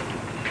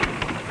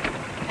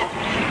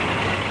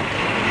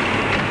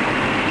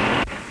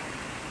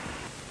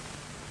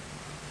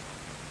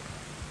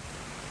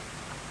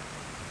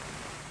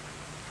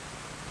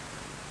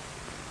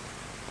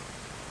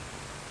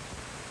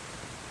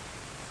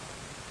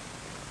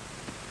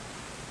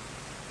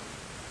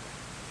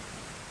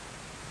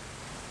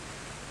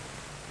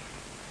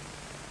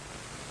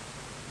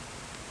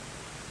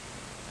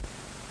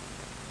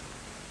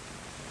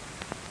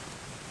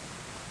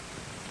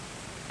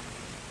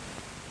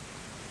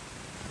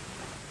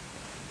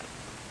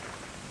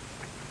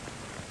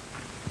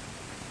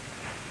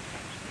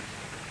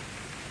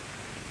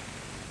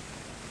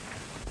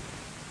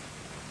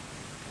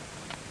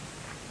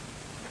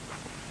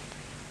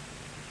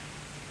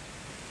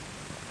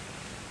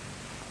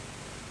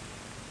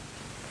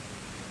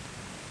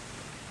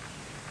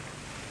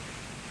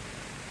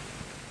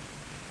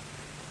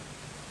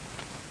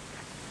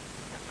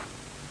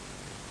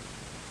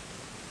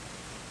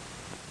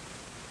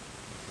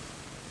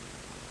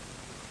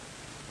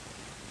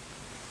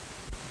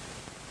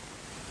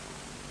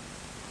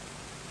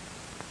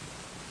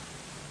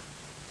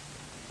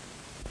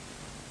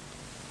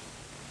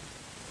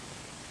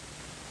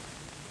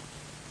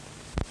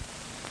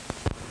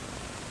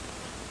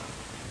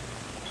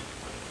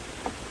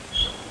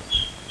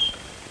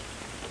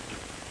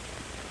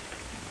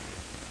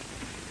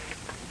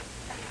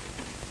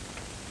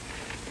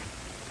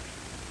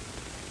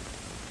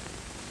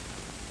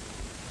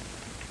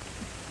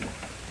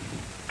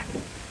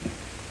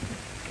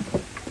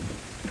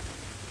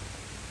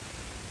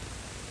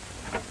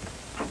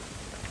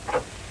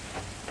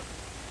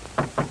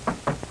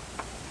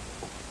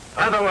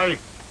 Hathaway!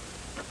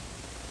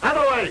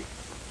 Hathaway!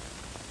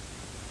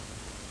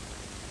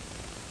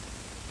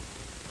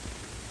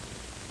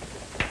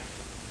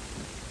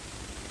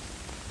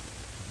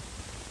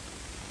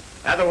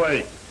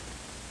 Hathaway!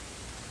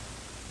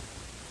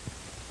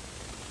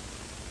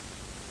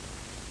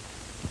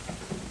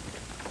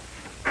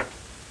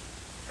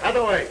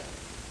 Hathaway!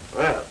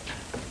 Well,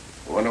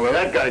 I wonder where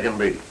that guy can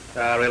be.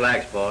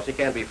 Relax, boss. He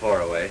can't be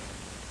far away.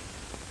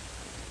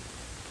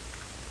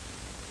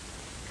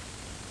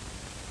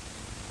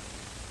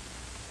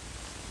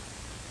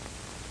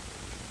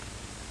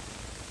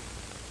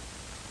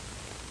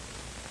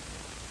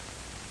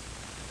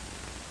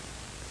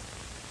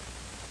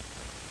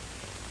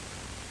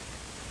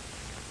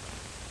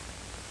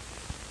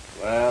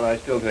 Well, I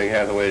still think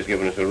Hathaway's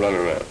giving us a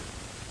runaround.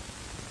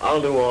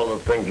 I'll do all the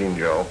thinking,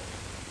 Joe.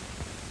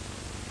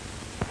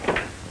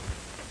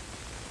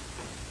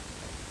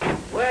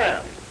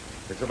 Well,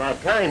 it's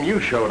about time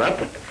you showed up.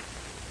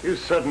 You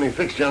suddenly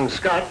fixed young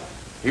Scott.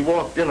 He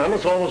walked in on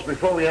us almost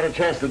before we had a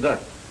chance to duck.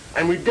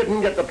 And we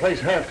didn't get the place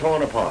half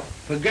torn apart.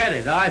 Forget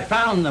it. I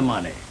found the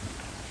money.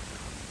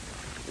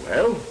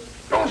 Well,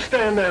 don't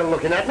stand there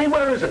looking at me.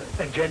 Where is it?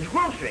 At Jed's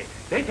grocery.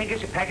 They think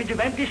it's a package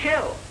of empty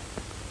shells.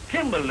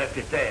 Kimball left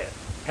it there.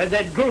 Had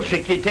that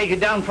grocery kid take it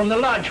down from the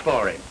lodge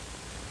for him.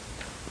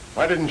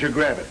 Why didn't you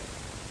grab it?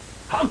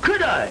 How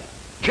could I?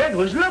 Jed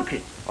was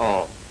looking.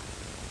 Oh,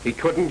 he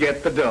couldn't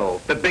get the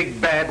dough. The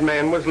big bad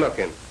man was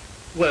looking.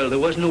 Well, there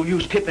was no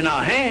use tipping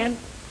our hand.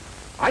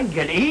 I can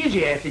get it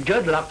easy after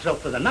Judd locks up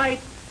for the night.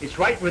 It's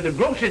right where the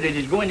grocery that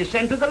he's going to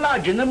send to the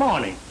lodge in the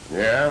morning.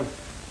 Yeah?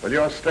 Well,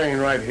 you're staying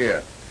right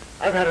here.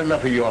 I've had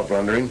enough of your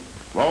blundering.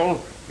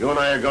 Mole, you and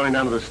I are going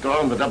down to the store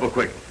on the double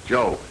quick.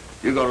 Joe,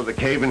 you go to the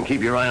cave and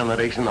keep your eye on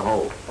that ace in the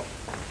hole.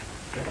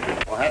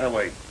 Oh,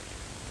 Hathaway,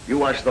 you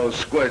watch those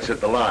squirts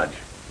at the lodge.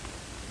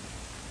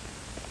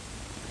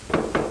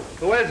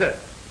 Who is it?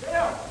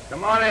 Bill.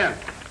 Come on in.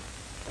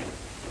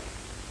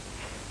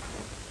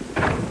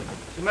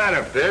 What's the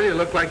matter, Bill? You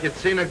look like you'd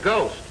seen a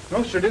ghost.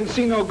 No, sir, didn't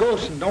see no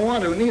ghost and don't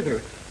want to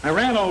neither. I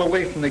ran all the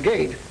way from the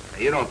gate.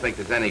 You don't think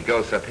there's any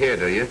ghosts up here,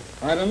 do you?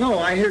 I don't know.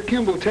 I hear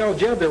Kimball tell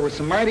Jeb there was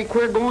some mighty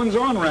queer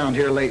goings-on around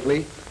here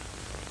lately.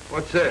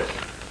 What's this?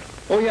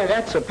 Oh, yeah,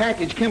 that's a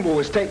package Kimball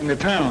was taking to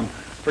town.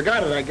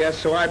 Forgot it, I guess,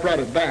 so I brought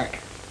it back.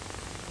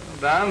 Well,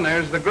 Don,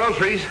 there's the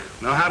groceries.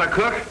 Know how to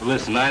cook?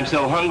 Listen, I'm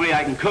so hungry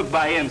I can cook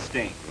by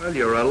instinct. Well,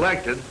 you're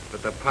elected,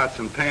 but the pots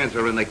and pans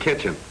are in the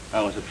kitchen.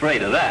 I was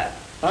afraid of that.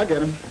 I'll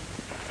get him.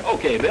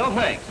 Okay, Bill,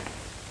 thanks.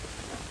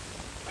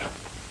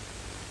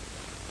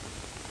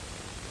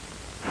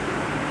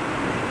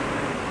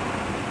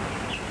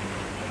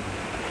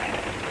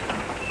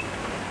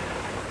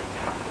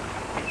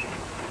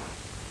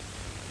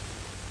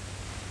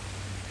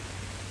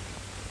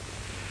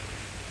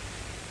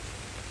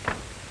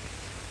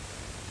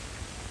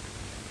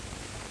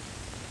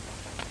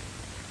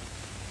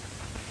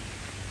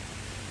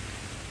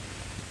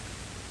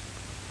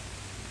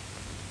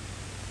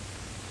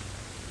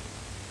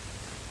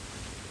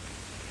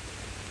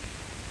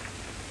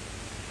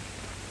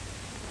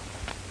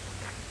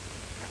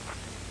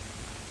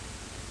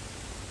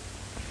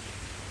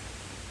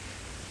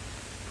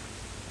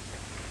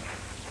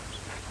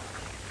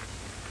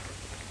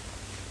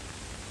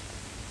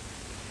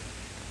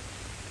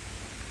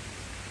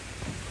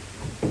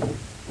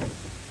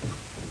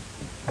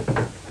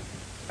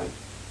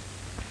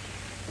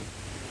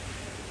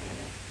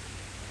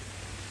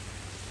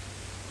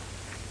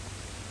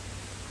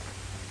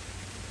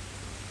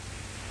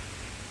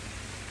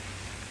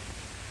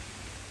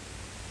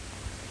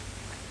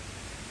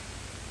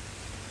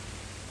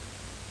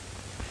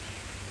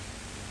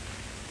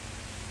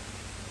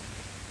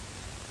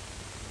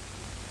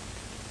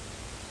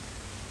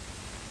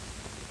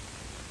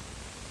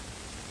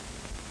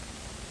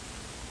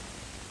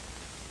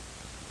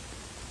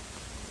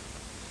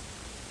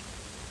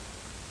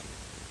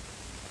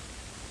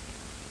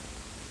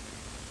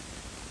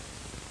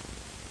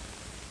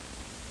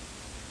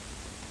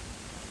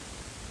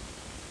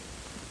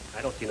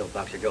 I don't see no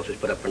box of groceries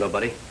put up for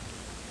nobody.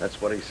 That's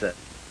what he said.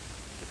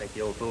 You think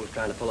the old fool's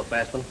trying to pull a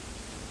fast one?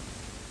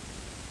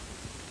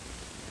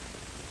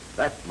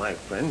 That, my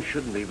friend,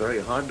 shouldn't be very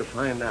hard to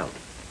find out.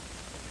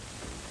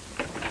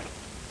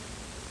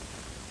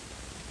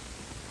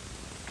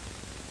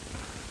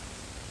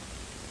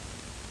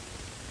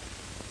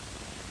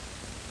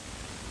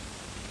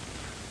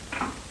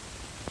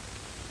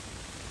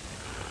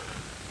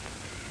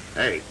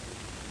 Hey.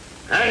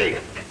 Hey!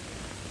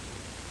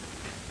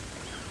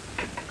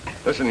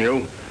 Listen,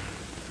 you.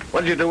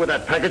 What'd you do with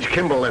that package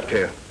Kimball left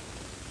here?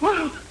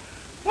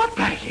 What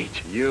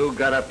package? You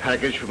got a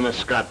package from the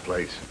Scott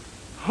place.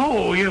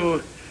 Oh,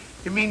 you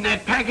mean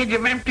that package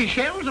of empty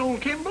shells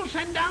old Kimball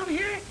sent down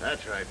here?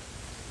 That's right.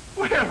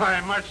 Well, I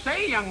must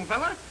say, young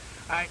fella,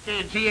 I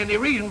can't see any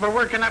reason for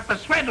working up a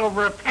sweat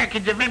over a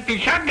package of empty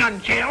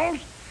shotgun shells.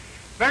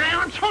 Very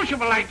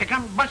unsociable like to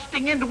come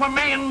busting into a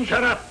man's...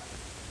 Shut up.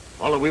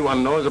 All that we want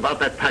to know is about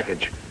that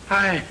package.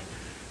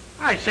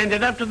 I sent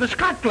it up to the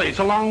Scott place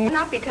along...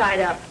 Not be tied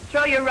up.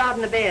 Throw your rod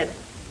in the bed.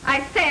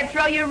 I said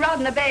throw your rod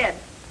in the bed.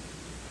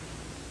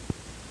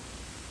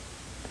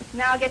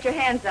 Now get your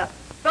hands up.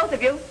 Both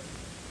of you.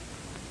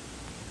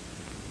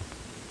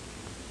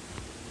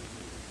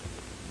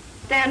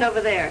 Stand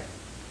over there.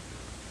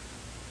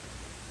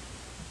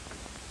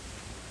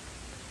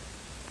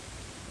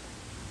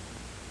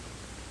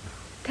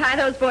 Tie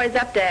those boys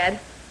up, Dad.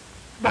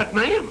 But,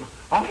 ma'am,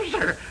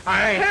 officer,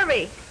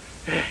 Hurry.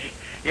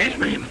 Yes,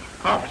 ma'am,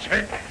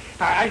 officer.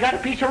 I got a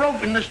piece of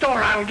rope in the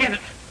store. I'll get it.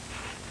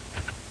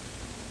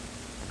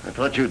 I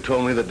thought you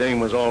told me the dame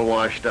was all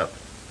washed up.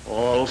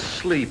 All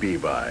sleepy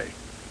by.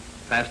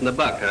 Passing the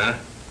buck, huh?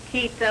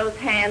 Keep those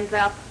hands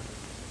up.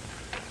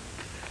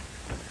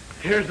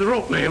 Here's the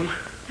rope, ma'am.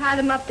 Tie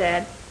them up,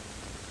 Dad.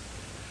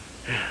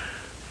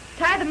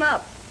 Tie them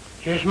up.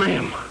 Yes,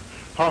 ma'am,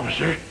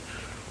 officer.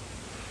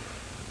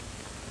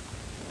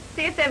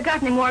 See if they've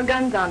got any more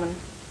guns on them.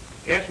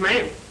 Yes,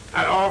 ma'am,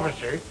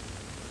 officer.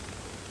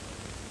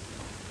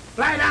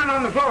 Lie down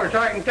on the floor so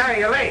I can tie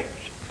your legs.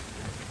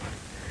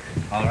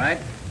 All right.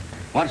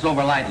 Once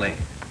over lightly.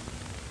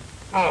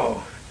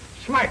 Oh,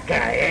 smart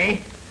guy, eh?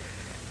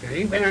 Well,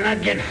 you better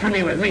not get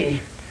funny with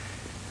me.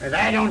 But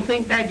I don't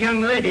think that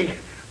young lady,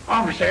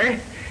 officer,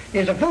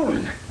 is a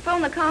fooling.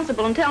 Phone the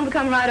constable and tell him to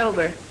come right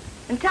over.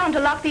 And tell him to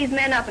lock these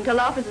men up until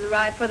officers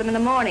arrive for them in the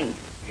morning.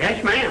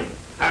 Yes, ma'am,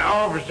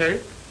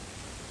 officer.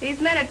 These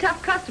men are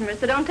tough customers,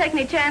 so don't take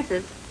any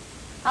chances.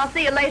 I'll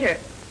see you later.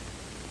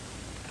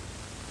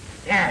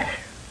 Yeah,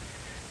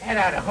 that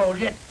ought to hold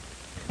you.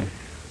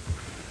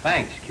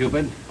 Thanks,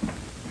 Cupid.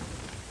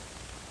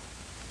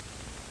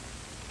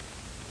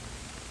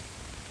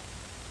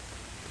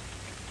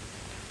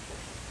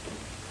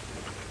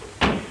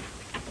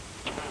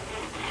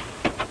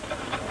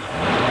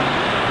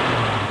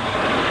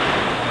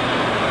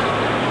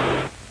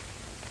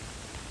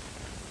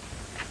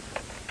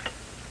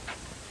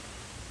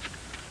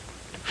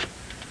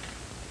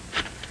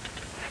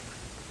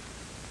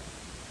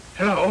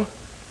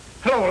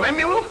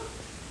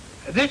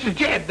 This is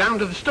Jed down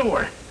to the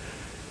store.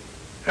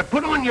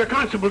 Put on your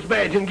constable's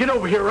badge and get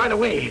over here right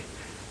away.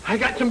 I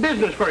got some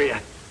business for you.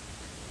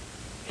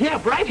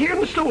 Yep, right here in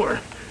the store.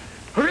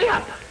 Hurry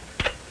up.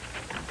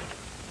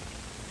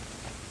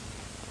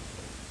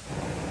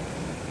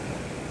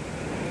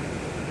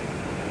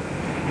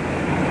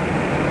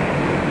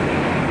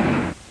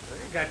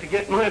 I got to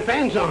get my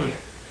pants on.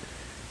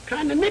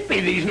 Kind of nippy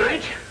these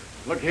nights.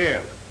 Look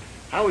here.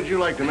 How would you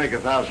like to make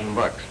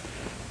 $1,000?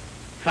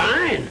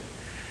 Fine.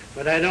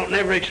 But I don't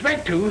never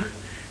expect to.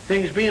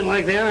 Things being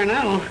like they are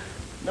now.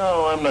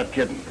 No, I'm not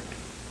kidding.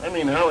 I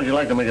mean, how would you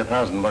like to make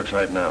 $1,000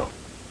 right now?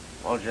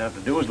 All you have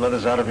to do is let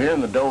us out of here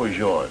and the dough is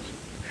yours.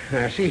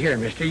 Now, see here,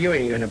 mister, you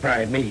ain't gonna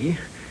bribe me.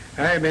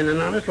 I've been an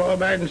honest,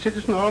 law-abiding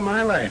citizen all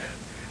my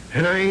life.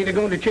 And I ain't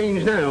a-going to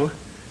change now.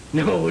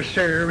 No,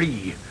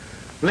 sirree.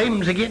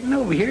 Lem's a-getting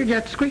over here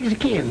just as quick as he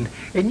can.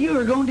 And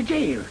you're going to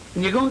jail.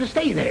 And you're going to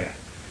stay there.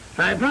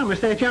 I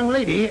promised that young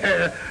lady,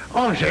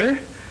 officer,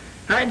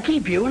 I'd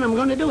keep you, and I'm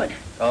going to do it.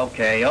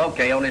 Okay,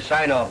 only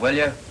sign off, will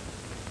you?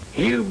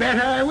 You bet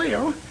I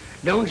will.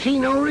 Don't see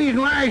no reason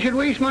why I should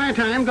waste my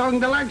time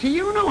talking to likes of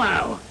you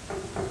nohow.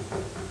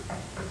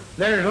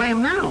 There's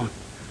Lem now.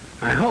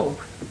 I hope.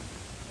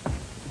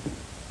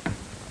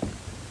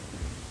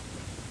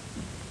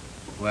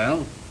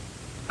 Well,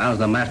 how's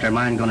the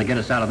mastermind going to get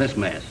us out of this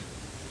mess?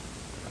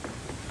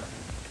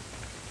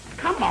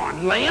 Come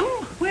on, Lem.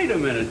 Wait a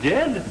minute,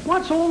 Jed.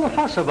 What's all the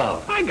fuss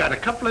about? I got a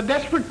couple of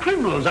desperate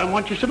criminals. I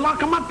want you to lock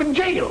them up in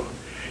jail.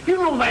 You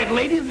know that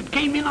lady that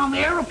came in on the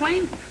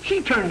aeroplane?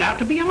 She turned out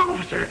to be an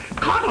officer.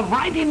 Caught them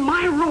right in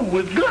my room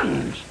with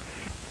guns.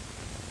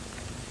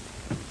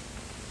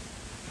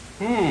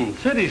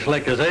 City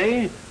slickers,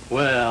 eh?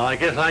 Well, I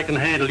guess I can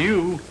handle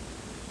you.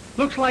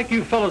 Looks like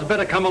you fellas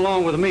better come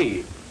along with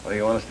me. What do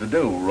you want us to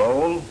do,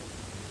 roll?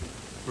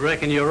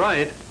 Reckon you're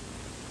right.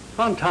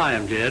 Untie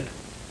him, Jed.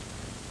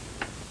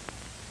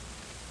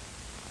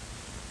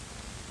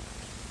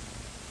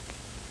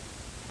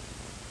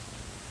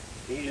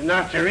 These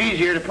knots are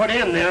easier to put in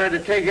than they are to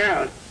take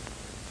out.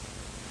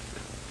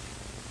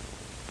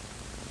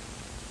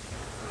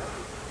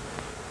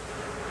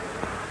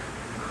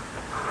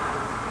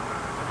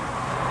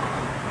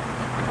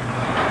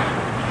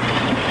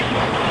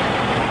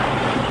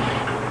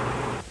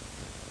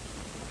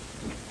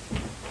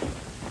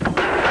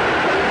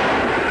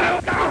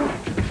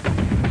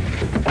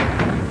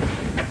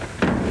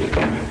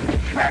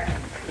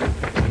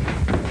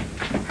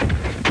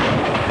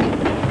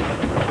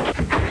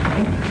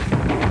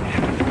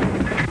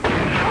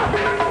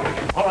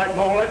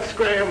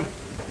 Scram.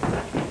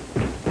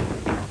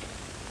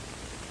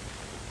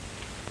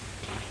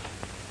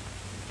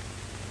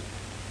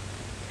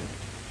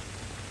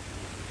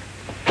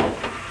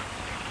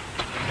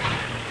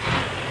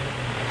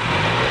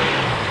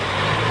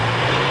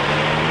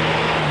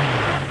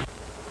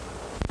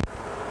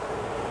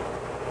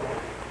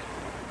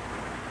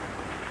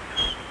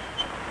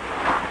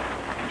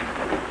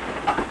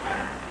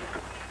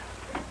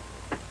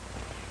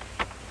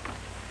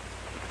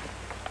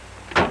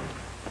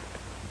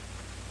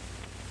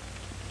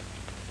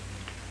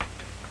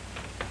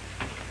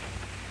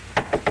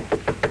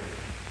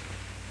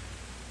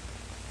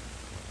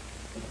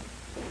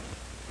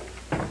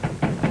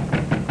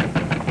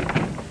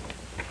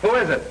 Who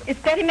is it? It's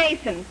Betty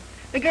Mason,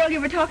 the girl you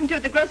were talking to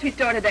at the grocery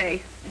store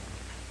today.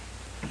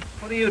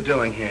 What are you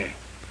doing here?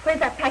 Where's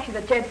that package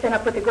that Jed sent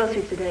up with the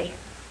groceries today?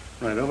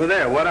 Right over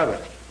there. What of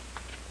it?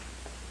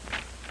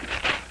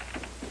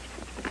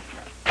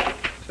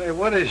 Say,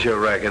 what is your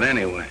racket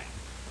anyway?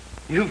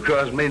 You've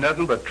caused me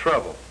nothing but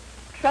trouble.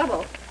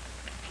 Trouble?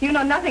 You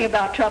know nothing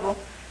about trouble,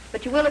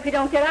 but you will if you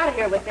don't get out of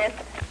here with this.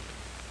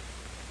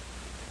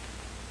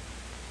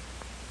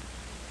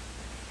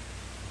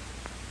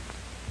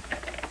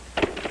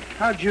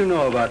 How'd you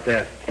know about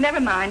that?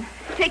 Never mind.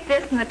 Take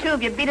this and the two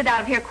of you beat it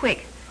out of here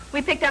quick.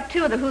 We picked up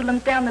 2 of the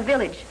hoodlums down the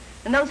village,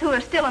 and those who are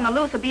still on the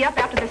loose will be up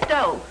after the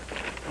stove.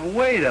 Now,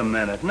 wait a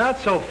minute. Not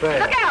so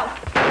fast. Look out!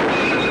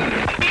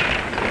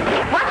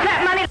 What's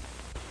that money?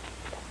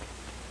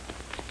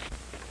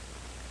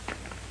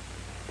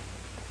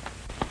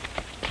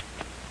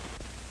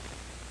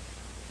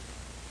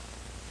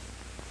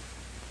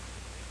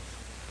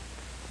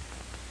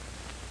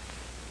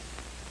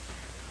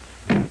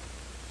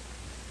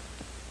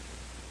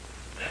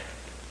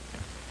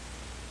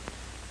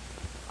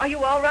 Are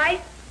you all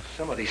right?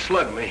 Somebody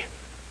slugged me.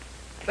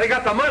 They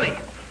got the money.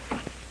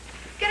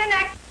 Get in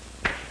there.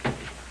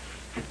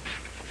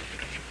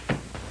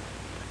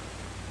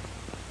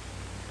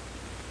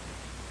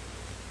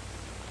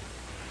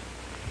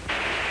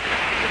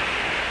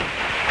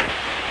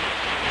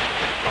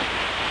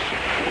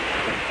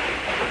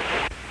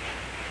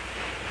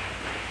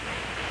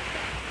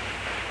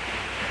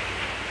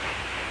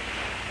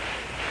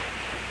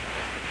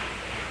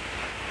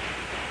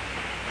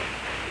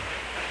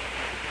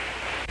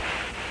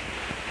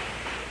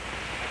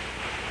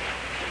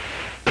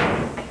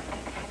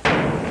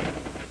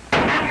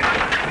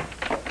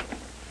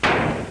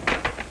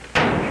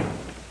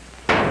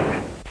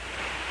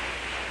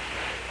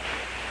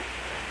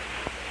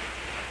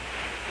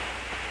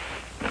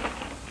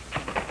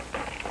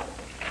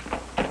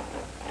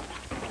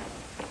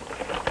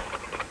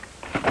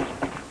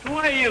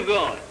 Where are you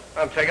going?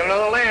 I'm taking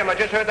another lamb. I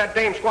just heard that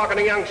dame squawking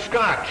to young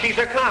Scott. She's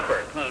a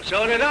copper. Well,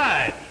 so did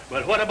I.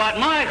 But what about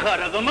my cut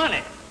of the money?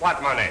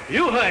 What money?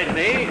 You heard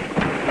me.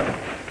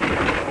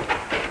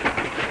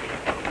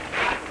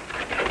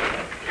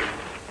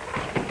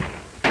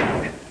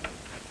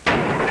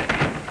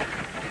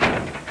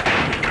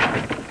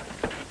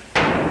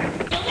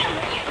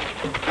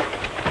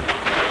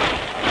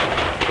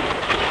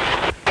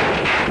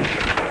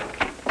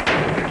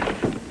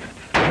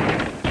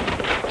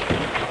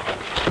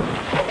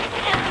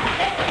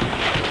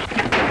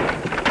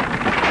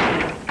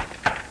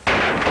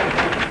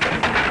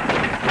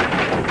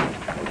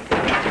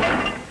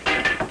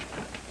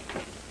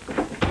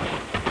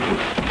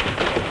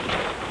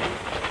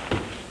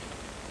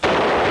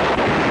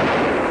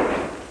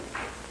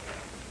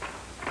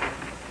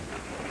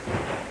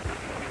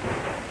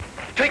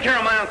 Take care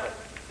of my uncle.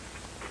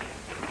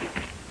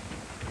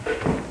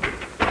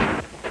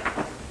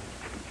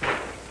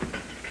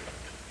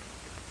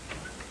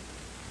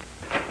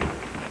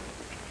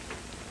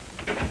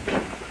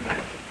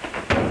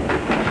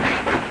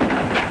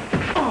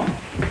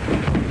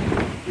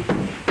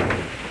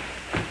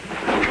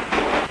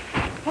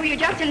 Oh, you're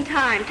just in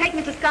time. Take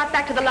Mr. Scott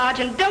back to the lodge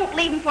and don't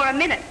leave him for a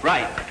minute.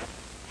 Right.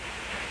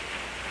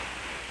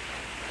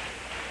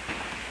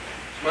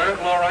 Is my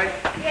uncle all right?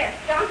 Yes,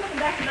 John took him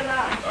back to the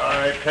lodge. All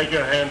right, take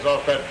your hands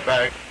off that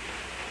bag.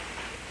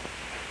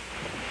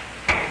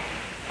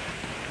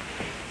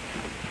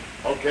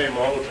 Okay,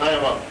 Mo, tie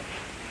him up.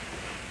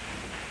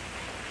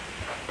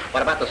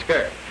 What about the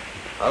skirt?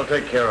 I'll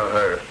take care of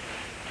her.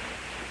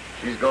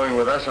 She's going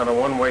with us on a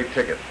one-way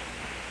ticket.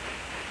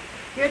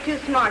 You're too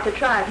smart to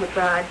try it,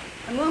 McBride.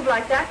 A move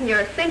like that and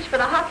you're a cinch for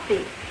the hot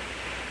seat.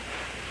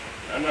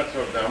 I'm not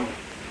so dumb.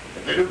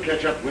 If they do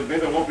catch up with me,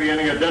 there won't be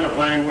any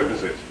identifying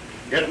witnesses.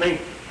 Get me?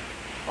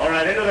 All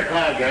right, into the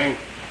car, gang.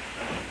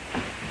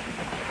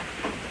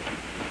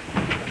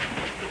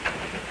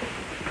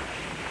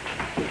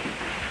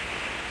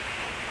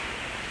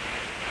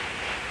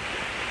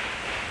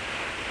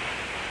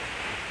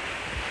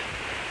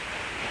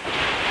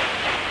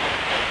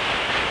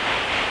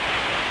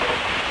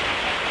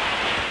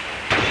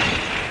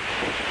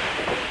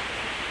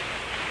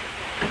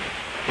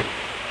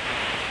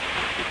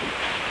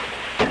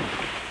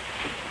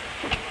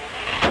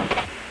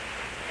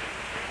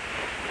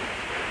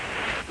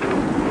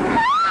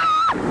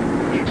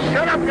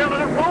 Shut up, you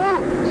little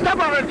fool! Step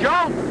on it,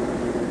 Joe!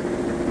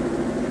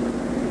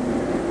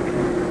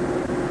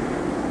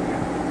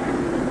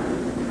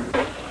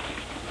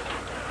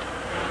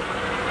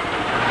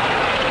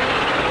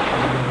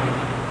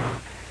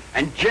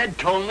 And Jed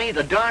told me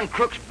the darn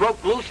crooks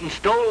broke loose and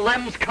stole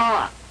Lem's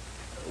car.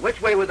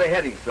 Which way were they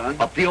heading, son?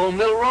 Up the old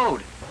mill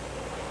road.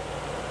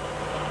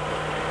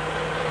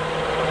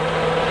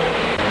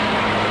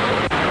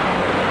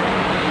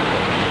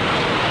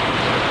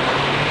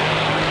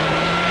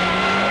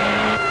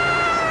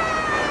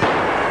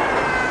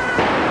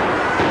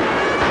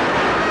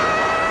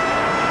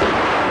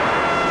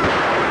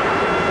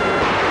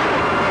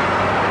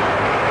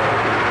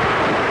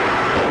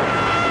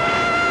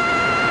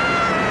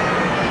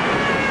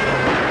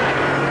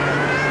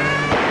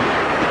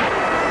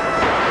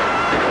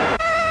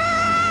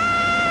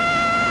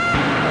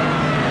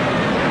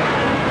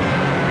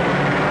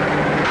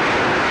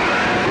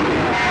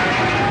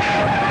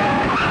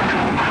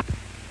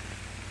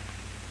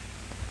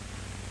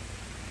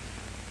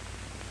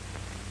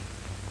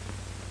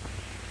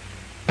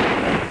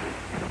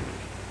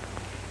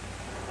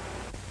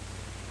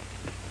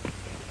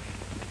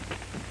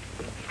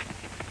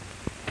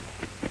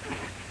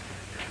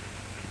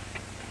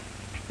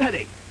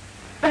 Betty!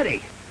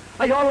 Betty!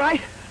 Are you all right?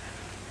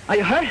 Are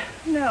you hurt?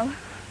 No,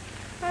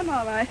 I'm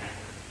all right.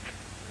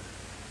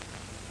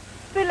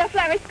 They left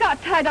Larry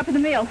Scott tied up in the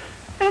mill.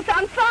 And it's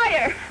on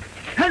fire.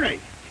 Henry!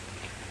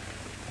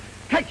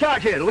 Take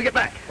charge here till we get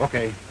back.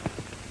 Okay.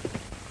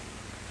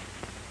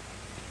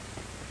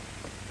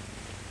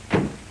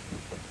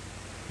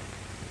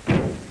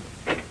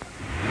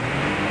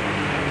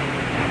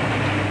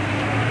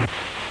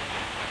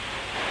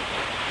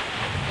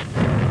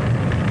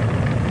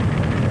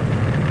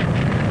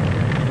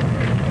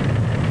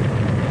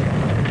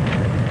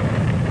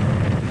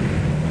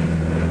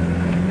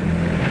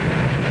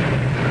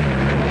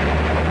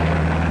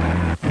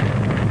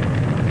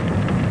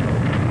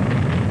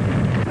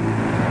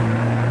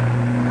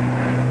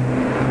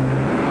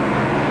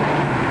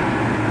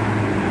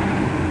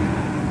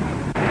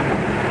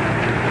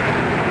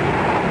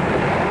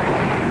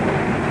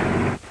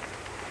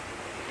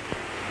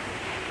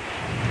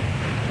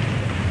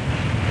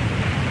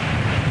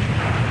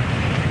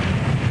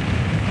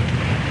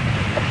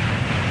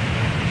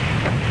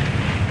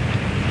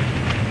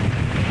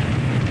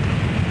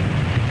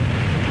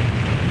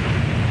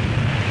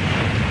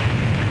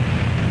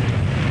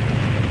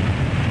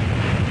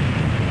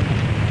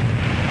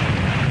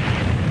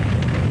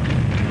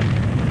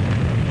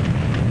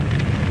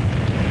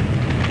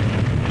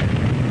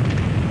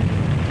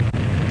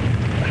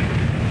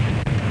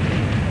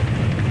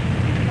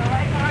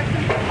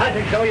 I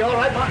think so. You all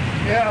right, Mark?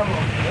 Yeah, I'm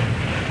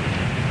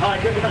okay. All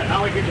right, just a minute.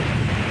 Now we get you.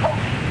 Oh.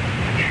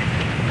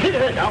 Keep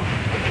your head down.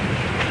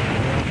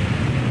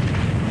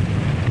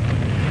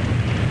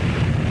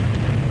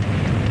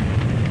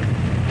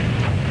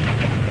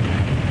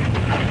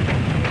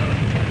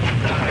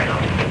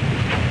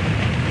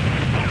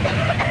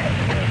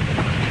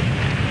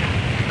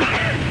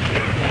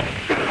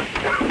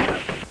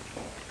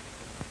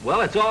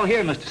 Well, it's all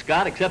here, Mr.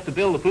 Scott, except the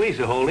bill the police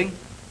are holding.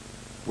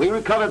 We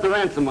recovered the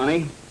ransom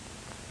money.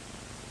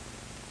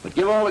 But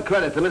give all the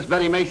credit to Miss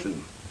Betty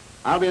Mason.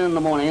 I'll be in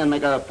the morning and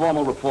make a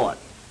formal report.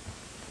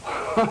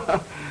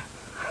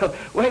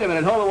 Wait a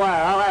minute, hold a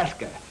while. I'll ask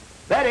her.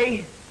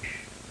 Betty!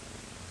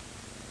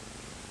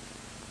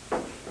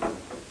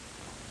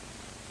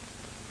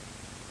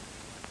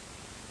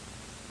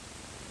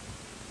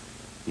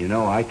 You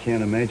know, I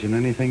can't imagine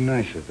anything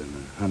nicer than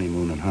a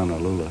honeymoon in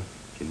Honolulu.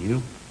 Can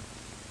you?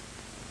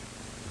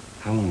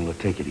 How long will it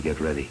take you to get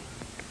ready?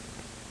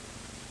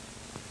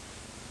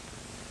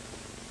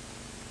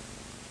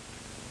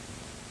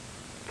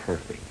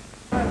 Perfect.